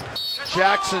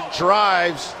 Jackson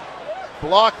drives,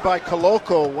 blocked by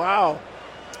Koloko. Wow.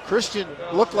 Christian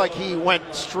looked like he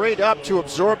went straight up to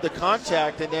absorb the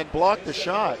contact and then blocked the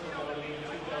shot.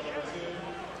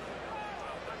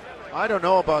 I don't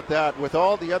know about that. With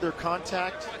all the other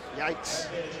contact, yikes.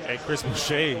 And Chris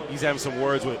Boucher, he's having some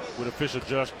words with official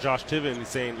Josh Tiven. He's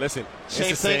saying, listen, it's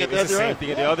the same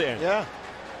thing at the other end. Yeah.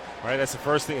 Right, that's the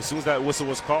first thing. As soon as that whistle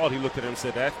was called, he looked at him and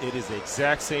said that it is the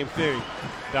exact same thing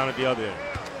down at the other end.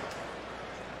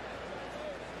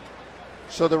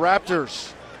 So the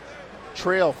Raptors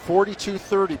trail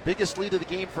 42-30. Biggest lead of the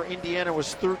game for Indiana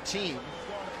was 13.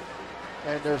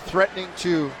 And they're threatening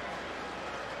to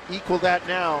equal that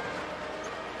now.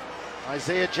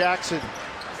 Isaiah Jackson,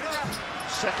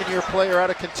 second-year player out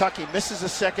of Kentucky, misses a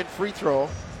second free throw.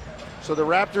 So the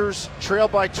Raptors trail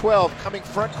by 12, coming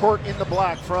front court in the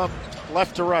black from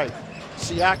left to right.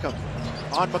 Siakam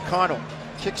on McConnell,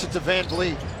 kicks it to Van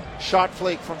Vliet. Shot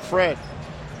flake from Fred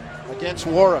against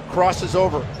Wara, crosses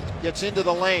over, gets into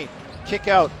the lane. Kick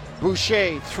out,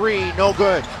 Boucher, 3, no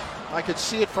good. I could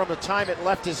see it from the time it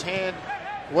left his hand.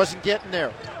 Wasn't getting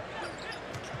there.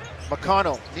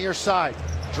 McConnell, near side,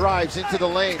 drives into the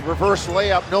lane. Reverse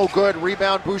layup, no good.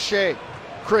 Rebound, Boucher.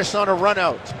 Chris on a run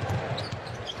out.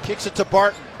 Kicks it to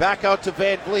Barton. Back out to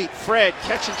Van Vliet. Fred,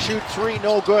 catch and shoot, 3,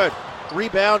 no good.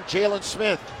 Rebound, Jalen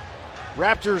Smith.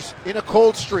 Raptors in a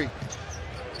cold streak.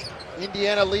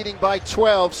 Indiana leading by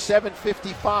 12,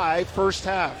 7:55, first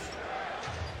half.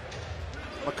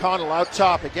 McConnell out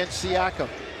top against Siakam.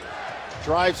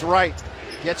 Drives right,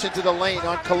 gets into the lane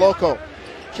on Koloko.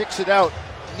 Kicks it out.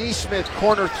 Neesmith,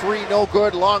 corner 3, no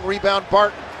good. Long rebound,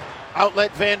 Barton.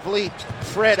 Outlet, Van Vliet.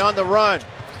 Fred on the run.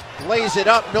 Lays it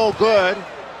up, no good.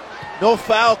 No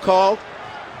foul called.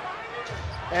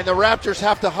 And the Raptors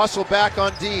have to hustle back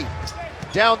on D.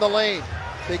 Down the lane.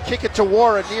 They kick it to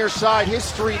Wara, near side.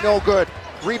 His 3, no good.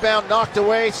 Rebound knocked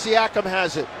away. Siakam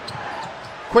has it.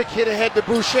 Quick hit ahead to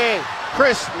Boucher.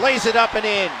 Chris lays it up and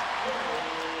in.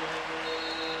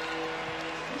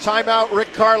 Timeout,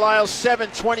 Rick Carlisle,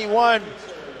 7:21.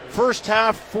 First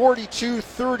half,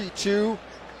 42-32.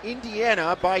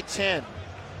 Indiana by 10.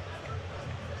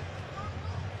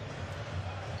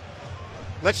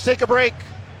 Let's take a break.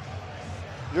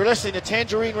 You're listening to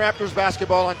Tangerine Raptors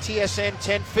basketball on TSN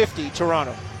 1050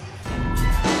 Toronto.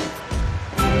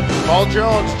 Paul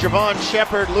Jones, Jevohn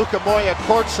Shepherd, Luca Moya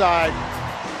courtside.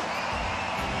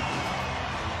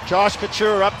 Josh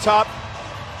Couture up top.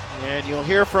 And you'll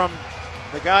hear from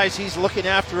the guys he's looking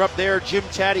after up there, Jim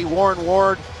Taddy, Warren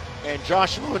Ward, and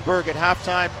Josh Lewenberg at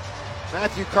halftime.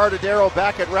 Matthew Cardadero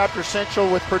back at Raptor Central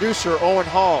with producer Owen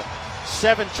Hall.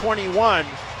 7:21.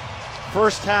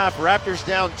 First half, Raptors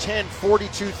down 10,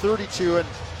 42-32, and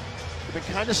they've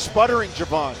been kind of sputtering,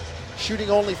 Jevohn. Shooting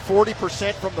only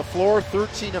 40% from the floor,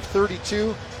 13 of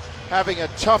 32, having a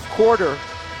tough quarter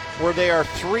where they are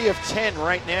 3 of 10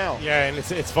 right now. Yeah, and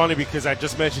it's funny because I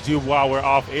just mentioned to you while we're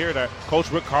off air that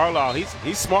Coach Rick Carlisle,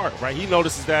 he's smart, right? He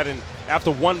notices that, and after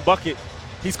one bucket,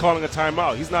 he's calling a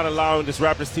timeout. He's not allowing this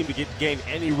Raptors team to gain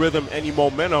any rhythm, any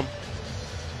momentum,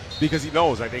 because he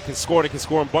knows like they can score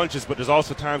in bunches, but there's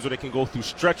also times where they can go through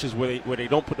stretches where they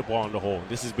don't put the ball in the hole.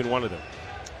 This has been one of them.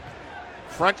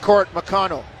 Front court,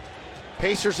 McConnell.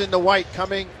 Pacers in the white,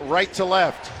 coming right to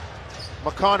left.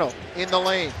 McConnell in the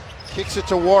lane. Kicks it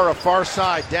to Wara, far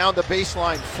side, down the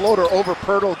baseline. Floater over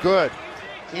Pirtle, good.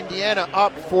 Indiana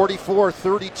up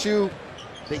 44-32.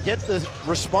 They get the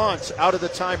response out of the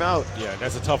timeout. Yeah,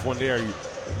 that's a tough one there.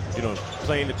 You know,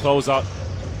 playing the closeout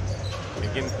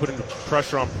and putting the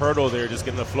pressure on Pirtle there, just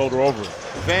getting the floater over.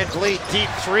 Van Vliet, deep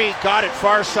three, got it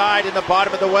far side in the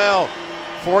bottom of the well.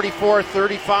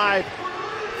 44-35.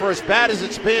 For as bad as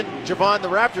it's been, Jevohn, the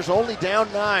Raptors only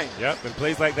down 9. Yep, and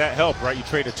plays like that help, right? You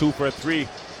trade a 2 for a 3.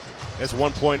 That's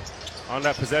 1 point on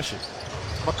that possession.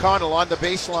 McConnell on the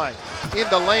baseline. In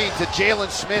the lane to Jalen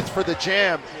Smith for the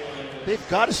jam. They've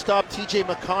got to stop TJ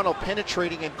McConnell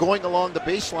penetrating and going along the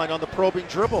baseline on the probing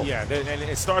dribble. Yeah, and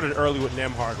it started early with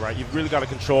Nembhard, right? You've really got to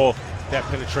control that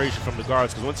penetration from the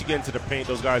guards, because once you get into the paint,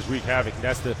 those guys wreak havoc, and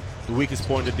that's the weakest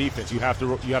point of defense. You have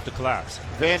to collapse.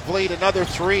 Van Vliet, another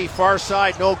 3, far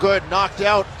side, no good. Knocked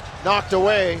out, knocked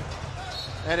away,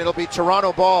 and it'll be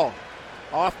Toronto ball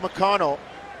off McConnell,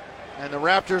 and the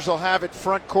Raptors will have it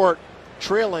front court,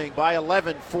 trailing by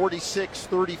 11,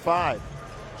 46-35.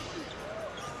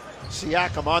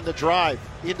 Siakam on the drive,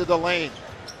 into the lane.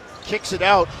 Kicks it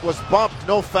out, was bumped,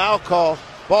 no foul call.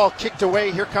 Ball kicked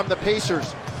away, here come the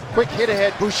Pacers. Quick hit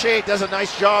ahead, Boucher does a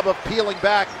nice job of peeling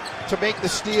back to make the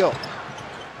steal.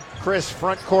 Chris,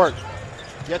 front court,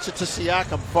 gets it to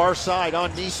Siakam, far side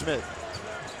on Nesmith.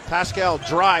 Pascal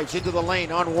drives into the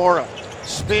lane on Wara,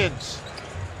 spins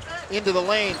into the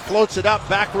lane, floats it up,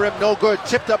 back rim, no good,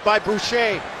 tipped up by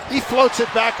Boucher. He floats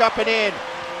it back up and in.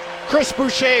 Chris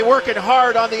Boucher working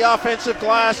hard on the offensive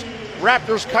glass.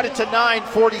 Raptors cut it to 9,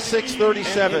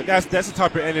 46-37. And that's the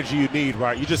type of energy you need,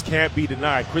 right? You just can't be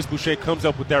denied. Chris Boucher comes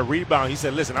up with that rebound. He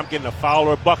said, listen, I'm getting a foul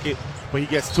or a bucket, but he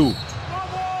gets 2.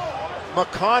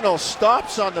 McConnell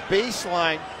stops on the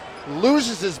baseline,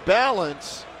 loses his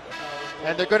balance,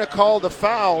 and they're going to call the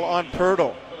foul on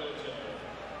Pirtle.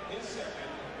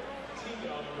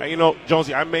 You know,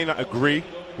 Jonesy, I may not agree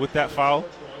with that foul,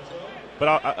 but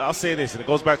I'll say this, and it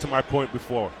goes back to my point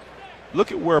before.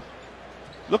 Look at where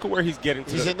he's getting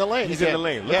to. He's in the lane. He's in the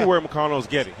lane. Look at where McConnell's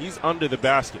getting. He's under the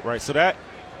basket, right? So that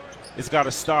it's got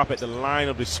to stop at the line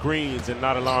of the screens and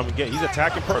not allow him to get. He's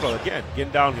attacking Pirtle again,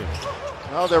 getting down here.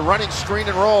 Well, they're running screen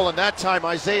and roll, and that time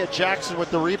Isaiah Jackson with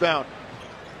the rebound.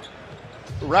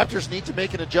 The Raptors need to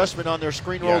make an adjustment on their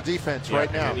screen roll defense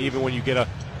right now. And even when you get a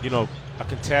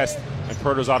contest and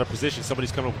Pirtle's out of position,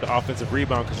 somebody's coming up with the offensive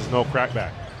rebound because there's no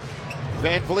crackback.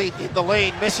 Van Vliet in the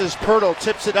lane, misses. Pirtle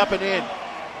tips it up and in.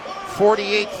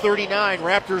 48-39,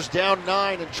 Raptors down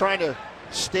 9 and trying to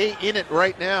stay in it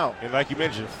right now. And like you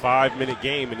mentioned, 5-minute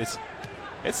game, and it's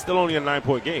still only a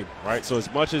 9-point game, right? So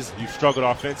as much as you've struggled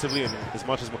offensively and as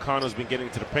much as McConnell's been getting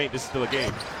to the paint, this is still a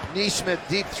game. Nesmith,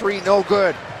 deep 3, no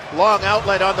good. Long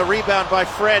outlet on the rebound by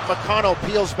Fred. McConnell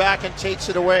peels back and takes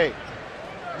it away.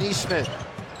 Nesmith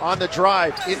on the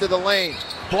drive into the lane.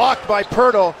 Blocked by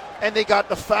Pirtle, and they got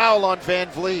the foul on Van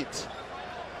Vliet.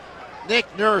 Nick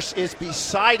Nurse is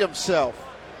beside himself.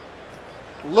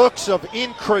 Looks of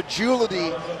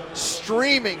incredulity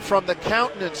streaming from the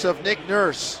countenance of Nick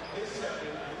Nurse.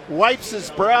 Wipes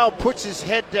his brow, puts his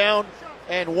head down,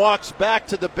 and walks back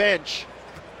to the bench.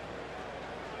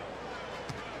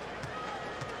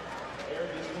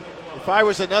 If I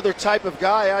was another type of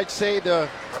guy, I'd say the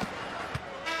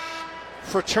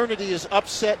fraternity is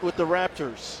upset with the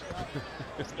Raptors.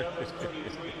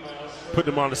 Put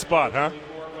them on the spot, huh?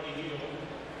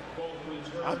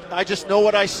 I just know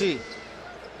what I see.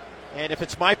 And if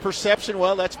it's my perception,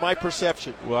 well, that's my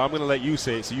perception. Well, I'm going to let you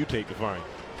say it, so you take the fine.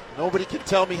 Nobody can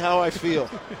tell me how I feel.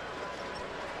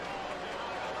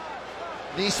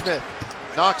 Nesmith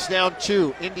knocks down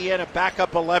 2. Indiana back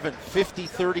up 11,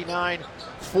 50-39,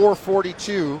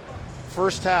 4:42,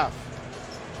 first half.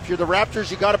 If you're the Raptors,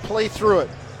 you got to play through it.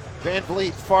 Van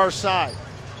Vliet, far side,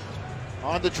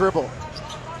 on the dribble.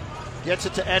 Gets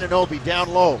it to Anunoby, down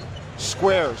low.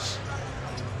 Squares.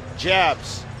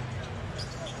 Jabs.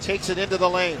 Takes it into the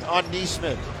lane on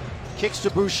Nesmith. Kicks to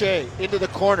Boucher, into the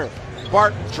corner.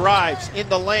 Barton drives in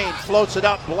the lane, floats it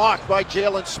up, blocked by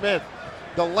Jalen Smith.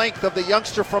 The length of the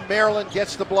youngster from Maryland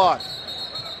gets the block.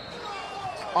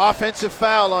 Offensive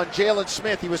foul on Jalen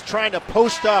Smith. He was trying to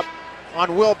post up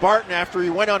on Will Barton after he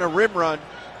went on a rim run,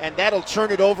 and that'll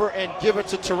turn it over and give it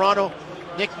to Toronto.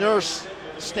 Nick Nurse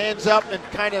stands up and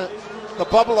kind of the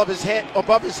bubble of his head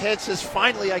above his head says,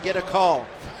 finally I get a call.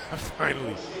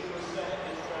 Finally.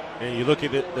 And you look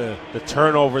at the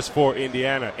turnovers for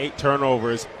Indiana, 8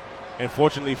 turnovers. And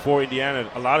fortunately for Indiana,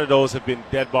 a lot of those have been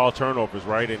dead ball turnovers,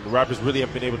 right? And the Raptors really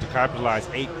have been able to capitalize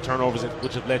 8 turnovers,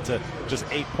 which have led to just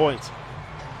 8 points.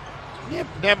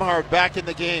 Nembhard back in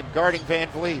the game, guarding Van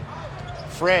Vliet.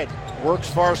 Fred works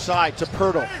far side to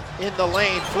Pirtle. In the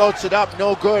lane, floats it up,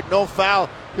 no good, no foul.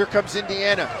 Here comes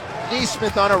Indiana.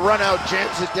 Neesmith on a run out,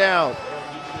 jams it down.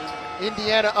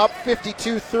 Indiana up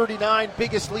 52-39,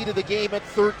 biggest lead of the game at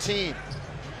 13.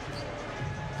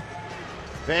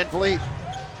 Van Vliet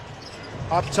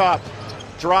up top,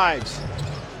 drives,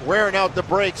 wearing out the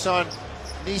brakes on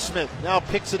Neesmith. Now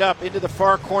picks it up into the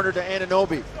far corner to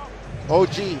Anunoby.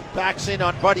 OG backs in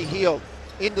on Buddy Hield.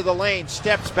 Into the lane,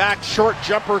 steps back, short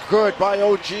jumper, good by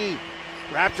OG.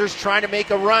 Raptors trying to make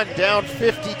a run, down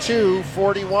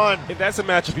 52-41. If that's a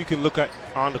matchup you can look at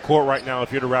on the court right now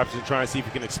if you're the Raptors and try and see if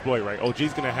you can exploit, right?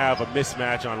 OG's going to have a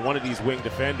mismatch on one of these wing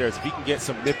defenders. If he can get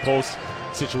some mid-post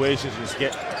situations and just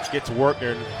get to work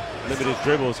there and limit his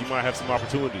dribbles, you might have some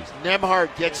opportunities.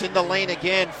 Nembhard gets in the lane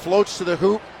again, floats to the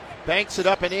hoop, banks it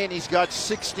up and in. He's got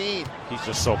 16. He's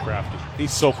just so crafty.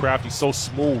 He's so crafty, so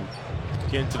smooth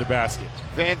getting to the basket.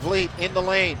 Van Vliet in the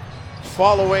lane.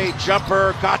 Fall away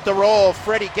jumper, got the roll.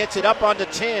 Freddie gets it up onto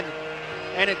 10,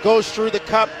 and it goes through the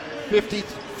cup.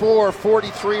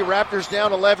 54-43, Raptors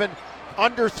down 11,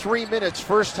 under 3 minutes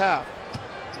first half.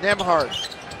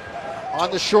 Nembhard on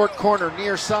the short corner,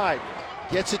 near side,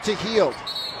 gets it to Hield.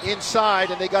 Inside,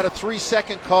 and they got a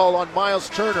 3-second call on Miles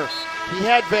Turner. He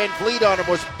had Van Vliet on him,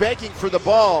 was begging for the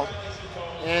ball,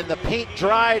 and the paint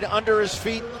dried under his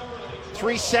feet.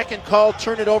 3-second call,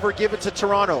 turn it over, give it to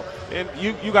Toronto. And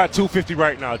you got 250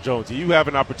 right now, Jones. You have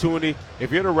an opportunity.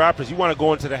 If you're the Raptors, you want to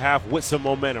go into the half with some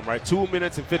momentum, right? 2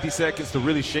 minutes and 50 seconds to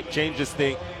really change this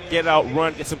thing. Get out,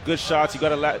 run, get some good shots. You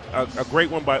got a great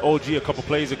one by OG a couple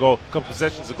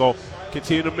possessions ago.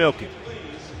 Continue to milk it.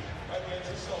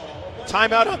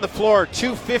 Timeout on the floor,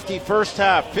 2:50 first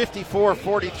half,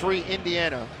 54-43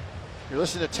 Indiana. You're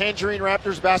listening to Tangerine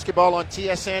Raptors basketball on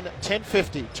TSN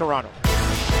 1050 Toronto.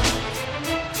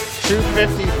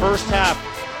 2:50 first half.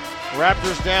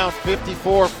 Raptors down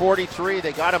 54-43.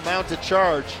 They got to mount a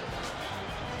charge.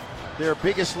 Their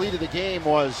biggest lead of the game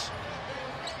was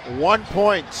 1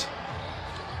 point.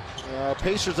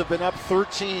 Pacers have been up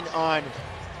 13 on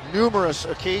numerous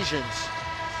occasions.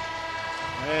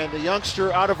 And the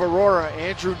youngster out of Aurora,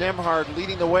 Andrew Nembhard,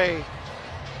 leading the way.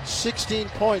 16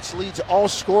 points, leads all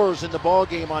scorers in the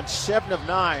ballgame on 7 of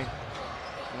 9,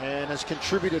 and has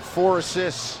contributed 4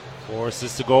 assists. 4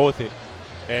 assists to go with it.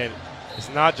 And it's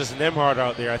not just Nembhard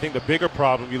out there. I think the bigger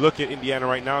problem, you look at Indiana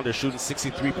right now, they're shooting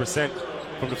 63%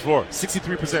 from the floor.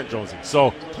 63%, Jonesy.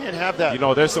 So can't have that. You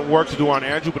know, there's some work to do on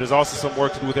Andrew, but there's also some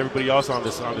work to do with everybody else on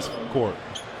this court.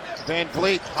 Van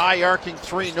Vliet, high arcing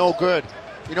 3, no good.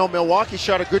 You know, Milwaukee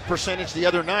shot a good percentage the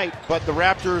other night, but the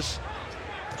Raptors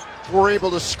were able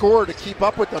to score to keep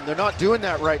up with them. They're not doing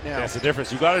that right now. That's the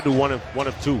difference. You got to do one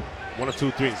of two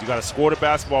things. You got to score the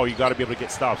basketball. You got to be able to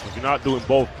get stops. If you're not doing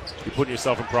both, you're putting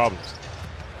yourself in problems.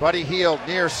 Buddy Hield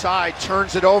near side,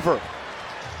 turns it over.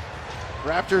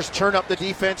 Raptors turn up the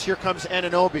defense. Here comes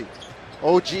Anunoby.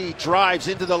 OG drives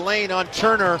into the lane on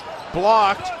Turner,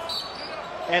 blocked,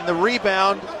 and the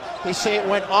rebound, they say it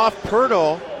went off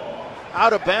Pirtle,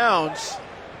 out of bounds.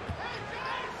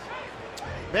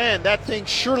 Man, that thing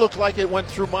sure looked like it went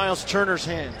through Miles Turner's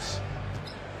hands.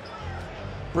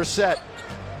 Brissett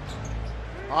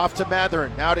off to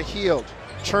Matherin, now to Hield.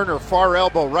 Turner, far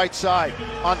elbow, right side.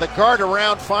 On the guard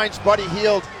around, finds Buddy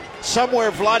Hield.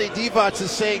 Somewhere Vlade Divac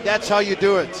is saying that's how you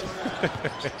do it.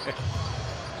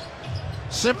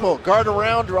 Simple, guard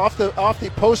around off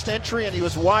the post entry, and he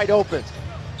was wide open.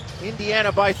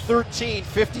 Indiana by 13,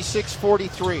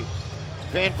 56-43.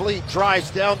 Van Vliet drives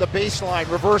down the baseline,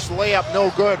 reverse layup,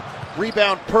 no good.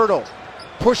 Rebound, Pirtle.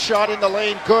 Push shot in the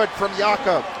lane, good from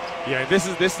Jakob. Yeah, this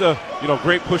is the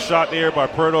great push shot there by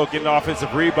Pirtle, getting an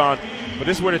offensive rebound. But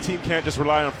this is where the team can't just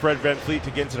rely on Fred VanVleet to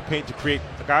get into the paint to create.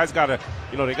 The guys got to,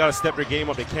 they got to step their game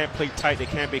up. They can't play tight. They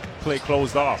can't play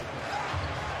closed off.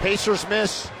 Pacers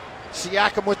miss.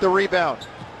 Siakam with the rebound.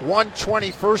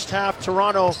 1:20 first half.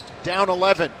 Toronto down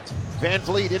 11.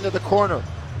 VanVleet into the corner.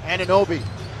 Anunoby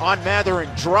on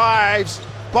Matherin, drives,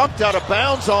 bumped out of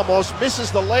bounds almost,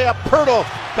 misses the layup. Pirtle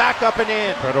back up and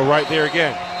in. Pirtle right there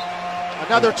again.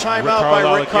 Another timeout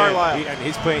by Rick Carlisle.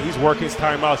 He's working his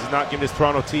timeouts. He's not giving his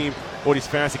Toronto team or these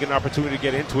fans to get an opportunity to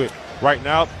get into it. Right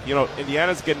now,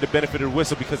 Indiana's getting the benefit of the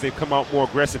whistle because they've come out more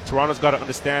aggressive. Toronto's got to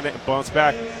understand it and bounce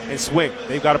back and swing.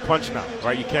 They've got to punch now,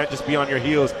 right? You can't just be on your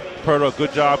heels. Pirtle,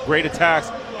 good job, great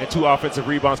attacks, and 2 offensive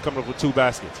rebounds coming up with 2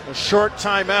 baskets. A short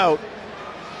timeout.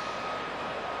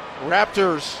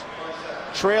 Raptors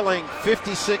trailing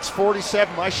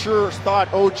 56-47. I sure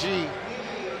thought OG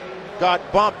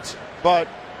got bumped, but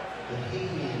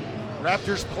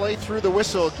Raptors play through the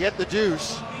whistle, get the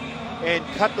deuce, and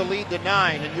cut the lead to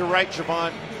 9. And you're right,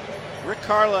 Jevohn. Rick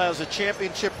Carlisle is a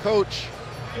championship coach.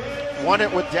 Won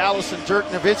it with Dallas and Dirk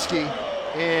Nowitzki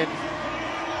in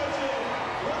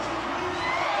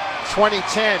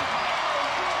 2010.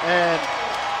 And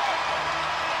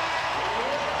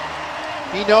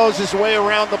he knows his way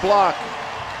around the block.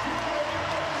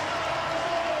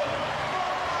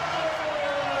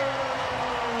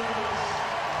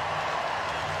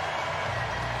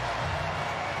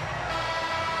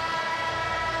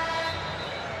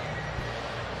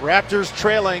 Raptors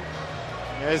trailing,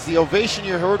 as the ovation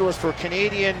you heard was for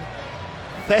Canadian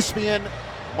thespian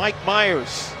Mike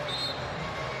Myers.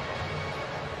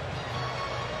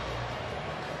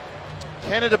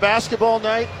 Canada basketball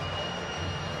night,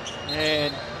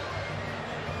 and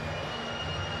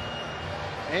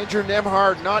Andrew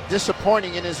Nembhard not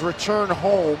disappointing in his return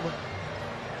home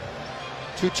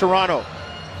to Toronto.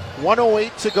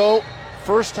 1:08 to go,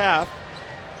 first half.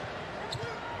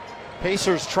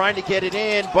 Pacers trying to get it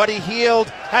in. Buddy Hield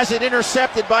has it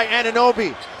intercepted by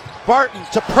Anunoby. Barton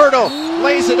to Pirtle,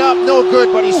 lays it up, no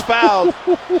good, but he's fouled.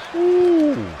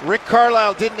 Rick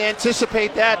Carlisle didn't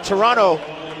anticipate that. Toronto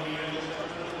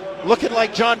looking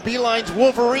like John Beeline's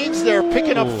Wolverines there,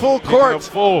 picking up full court.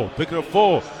 Picking up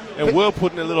full. And Will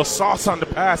putting a little sauce on the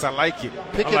pass. I like it.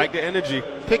 I like the energy.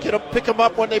 Pick them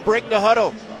up when they break the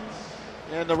huddle.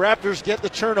 And the Raptors get the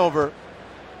turnover.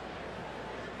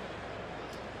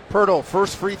 Pirtle,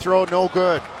 first free throw, no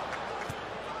good.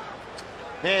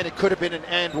 Man, it could have been an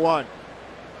and one.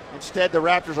 Instead, the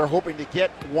Raptors are hoping to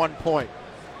get 1 point.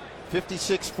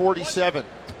 56-47.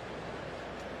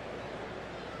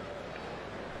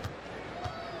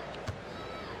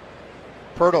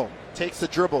 Pirtle takes the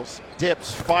dribbles,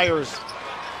 dips, fires,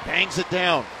 bangs it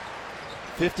down.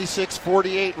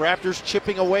 56-48, Raptors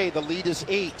chipping away. The lead is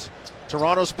 8.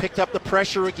 Toronto's picked up the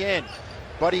pressure again.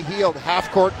 Buddy Hield,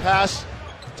 half-court pass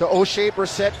to O'Shea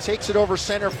Brissett, takes it over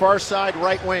center, far side,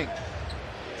 right wing.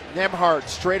 Nembhard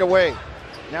straight away.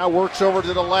 Now works over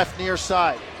to the left near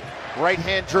side.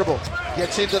 Right-hand dribble,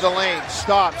 gets into the lane,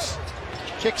 stops,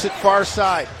 kicks it far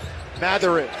side.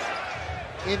 Matherin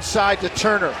inside to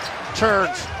Turner,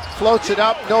 turns, floats it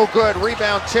up, no good.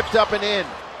 Rebound tipped up and in.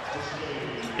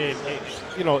 And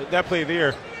you know, that play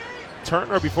there,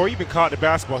 Turner, before he even caught the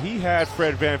basketball, he had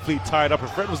Fred VanVleet tied up,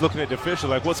 and Fred was looking at the official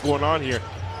like, what's going on here?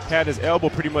 Had his elbow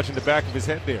pretty much in the back of his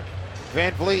head there.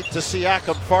 VanVleet to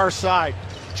Siakam, far side,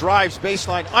 drives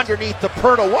baseline underneath the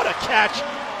Pirtle. What a catch.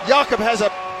 Jakob has a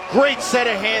great set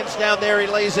of hands down there. He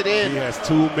lays it in. He has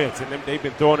 2 mitts, and they've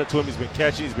been throwing it to him. He's been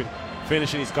catching, he's been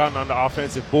finishing, he's gotten on the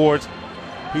offensive boards.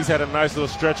 He's had a nice little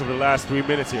stretch over the last 3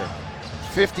 minutes here.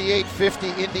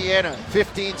 58-50 Indiana,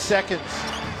 15 seconds.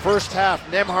 First half,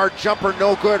 Nembhard jumper,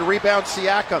 no good. Rebound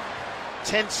Siakam.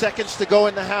 10 seconds to go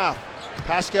in the half.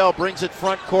 Pascal brings it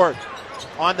front court.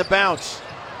 On the bounce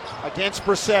against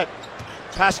Brissett.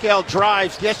 Pascal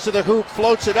drives, gets to the hoop,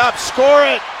 floats it up, score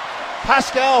it!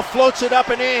 Pascal floats it up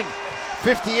and in.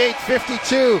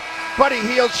 58-52. Buddy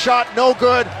Hield shot, no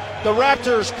good. The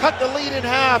Raptors cut the lead in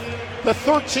half. The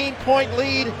 13-point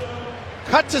lead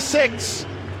cut to 6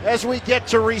 as we get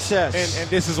to recess. And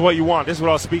this is what you want. This is what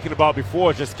I was speaking about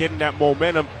before, just getting that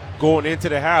momentum going into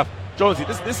the half. Jonesy,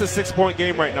 this is a 6-point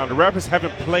game right now. The Raptors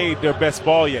haven't played their best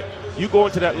ball yet. You go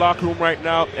into that locker room right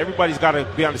now, everybody's got to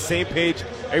be on the same page.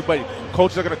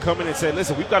 Coaches are going to come in and say,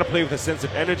 listen, we've got to play with a sense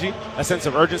of energy, a sense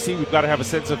of urgency. We've got to have a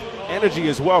sense of energy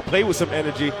as well, play with some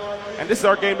energy. And this is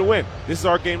our game to win. This is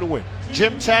our game to win.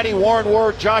 Jim Taddy, Warren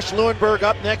Ward, Josh Lewenberg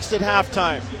up next at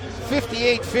halftime.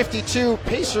 58-52,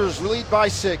 Pacers lead by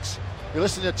 6. You're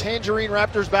listening to Tangerine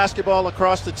Raptors basketball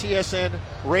across the TSN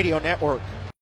radio network.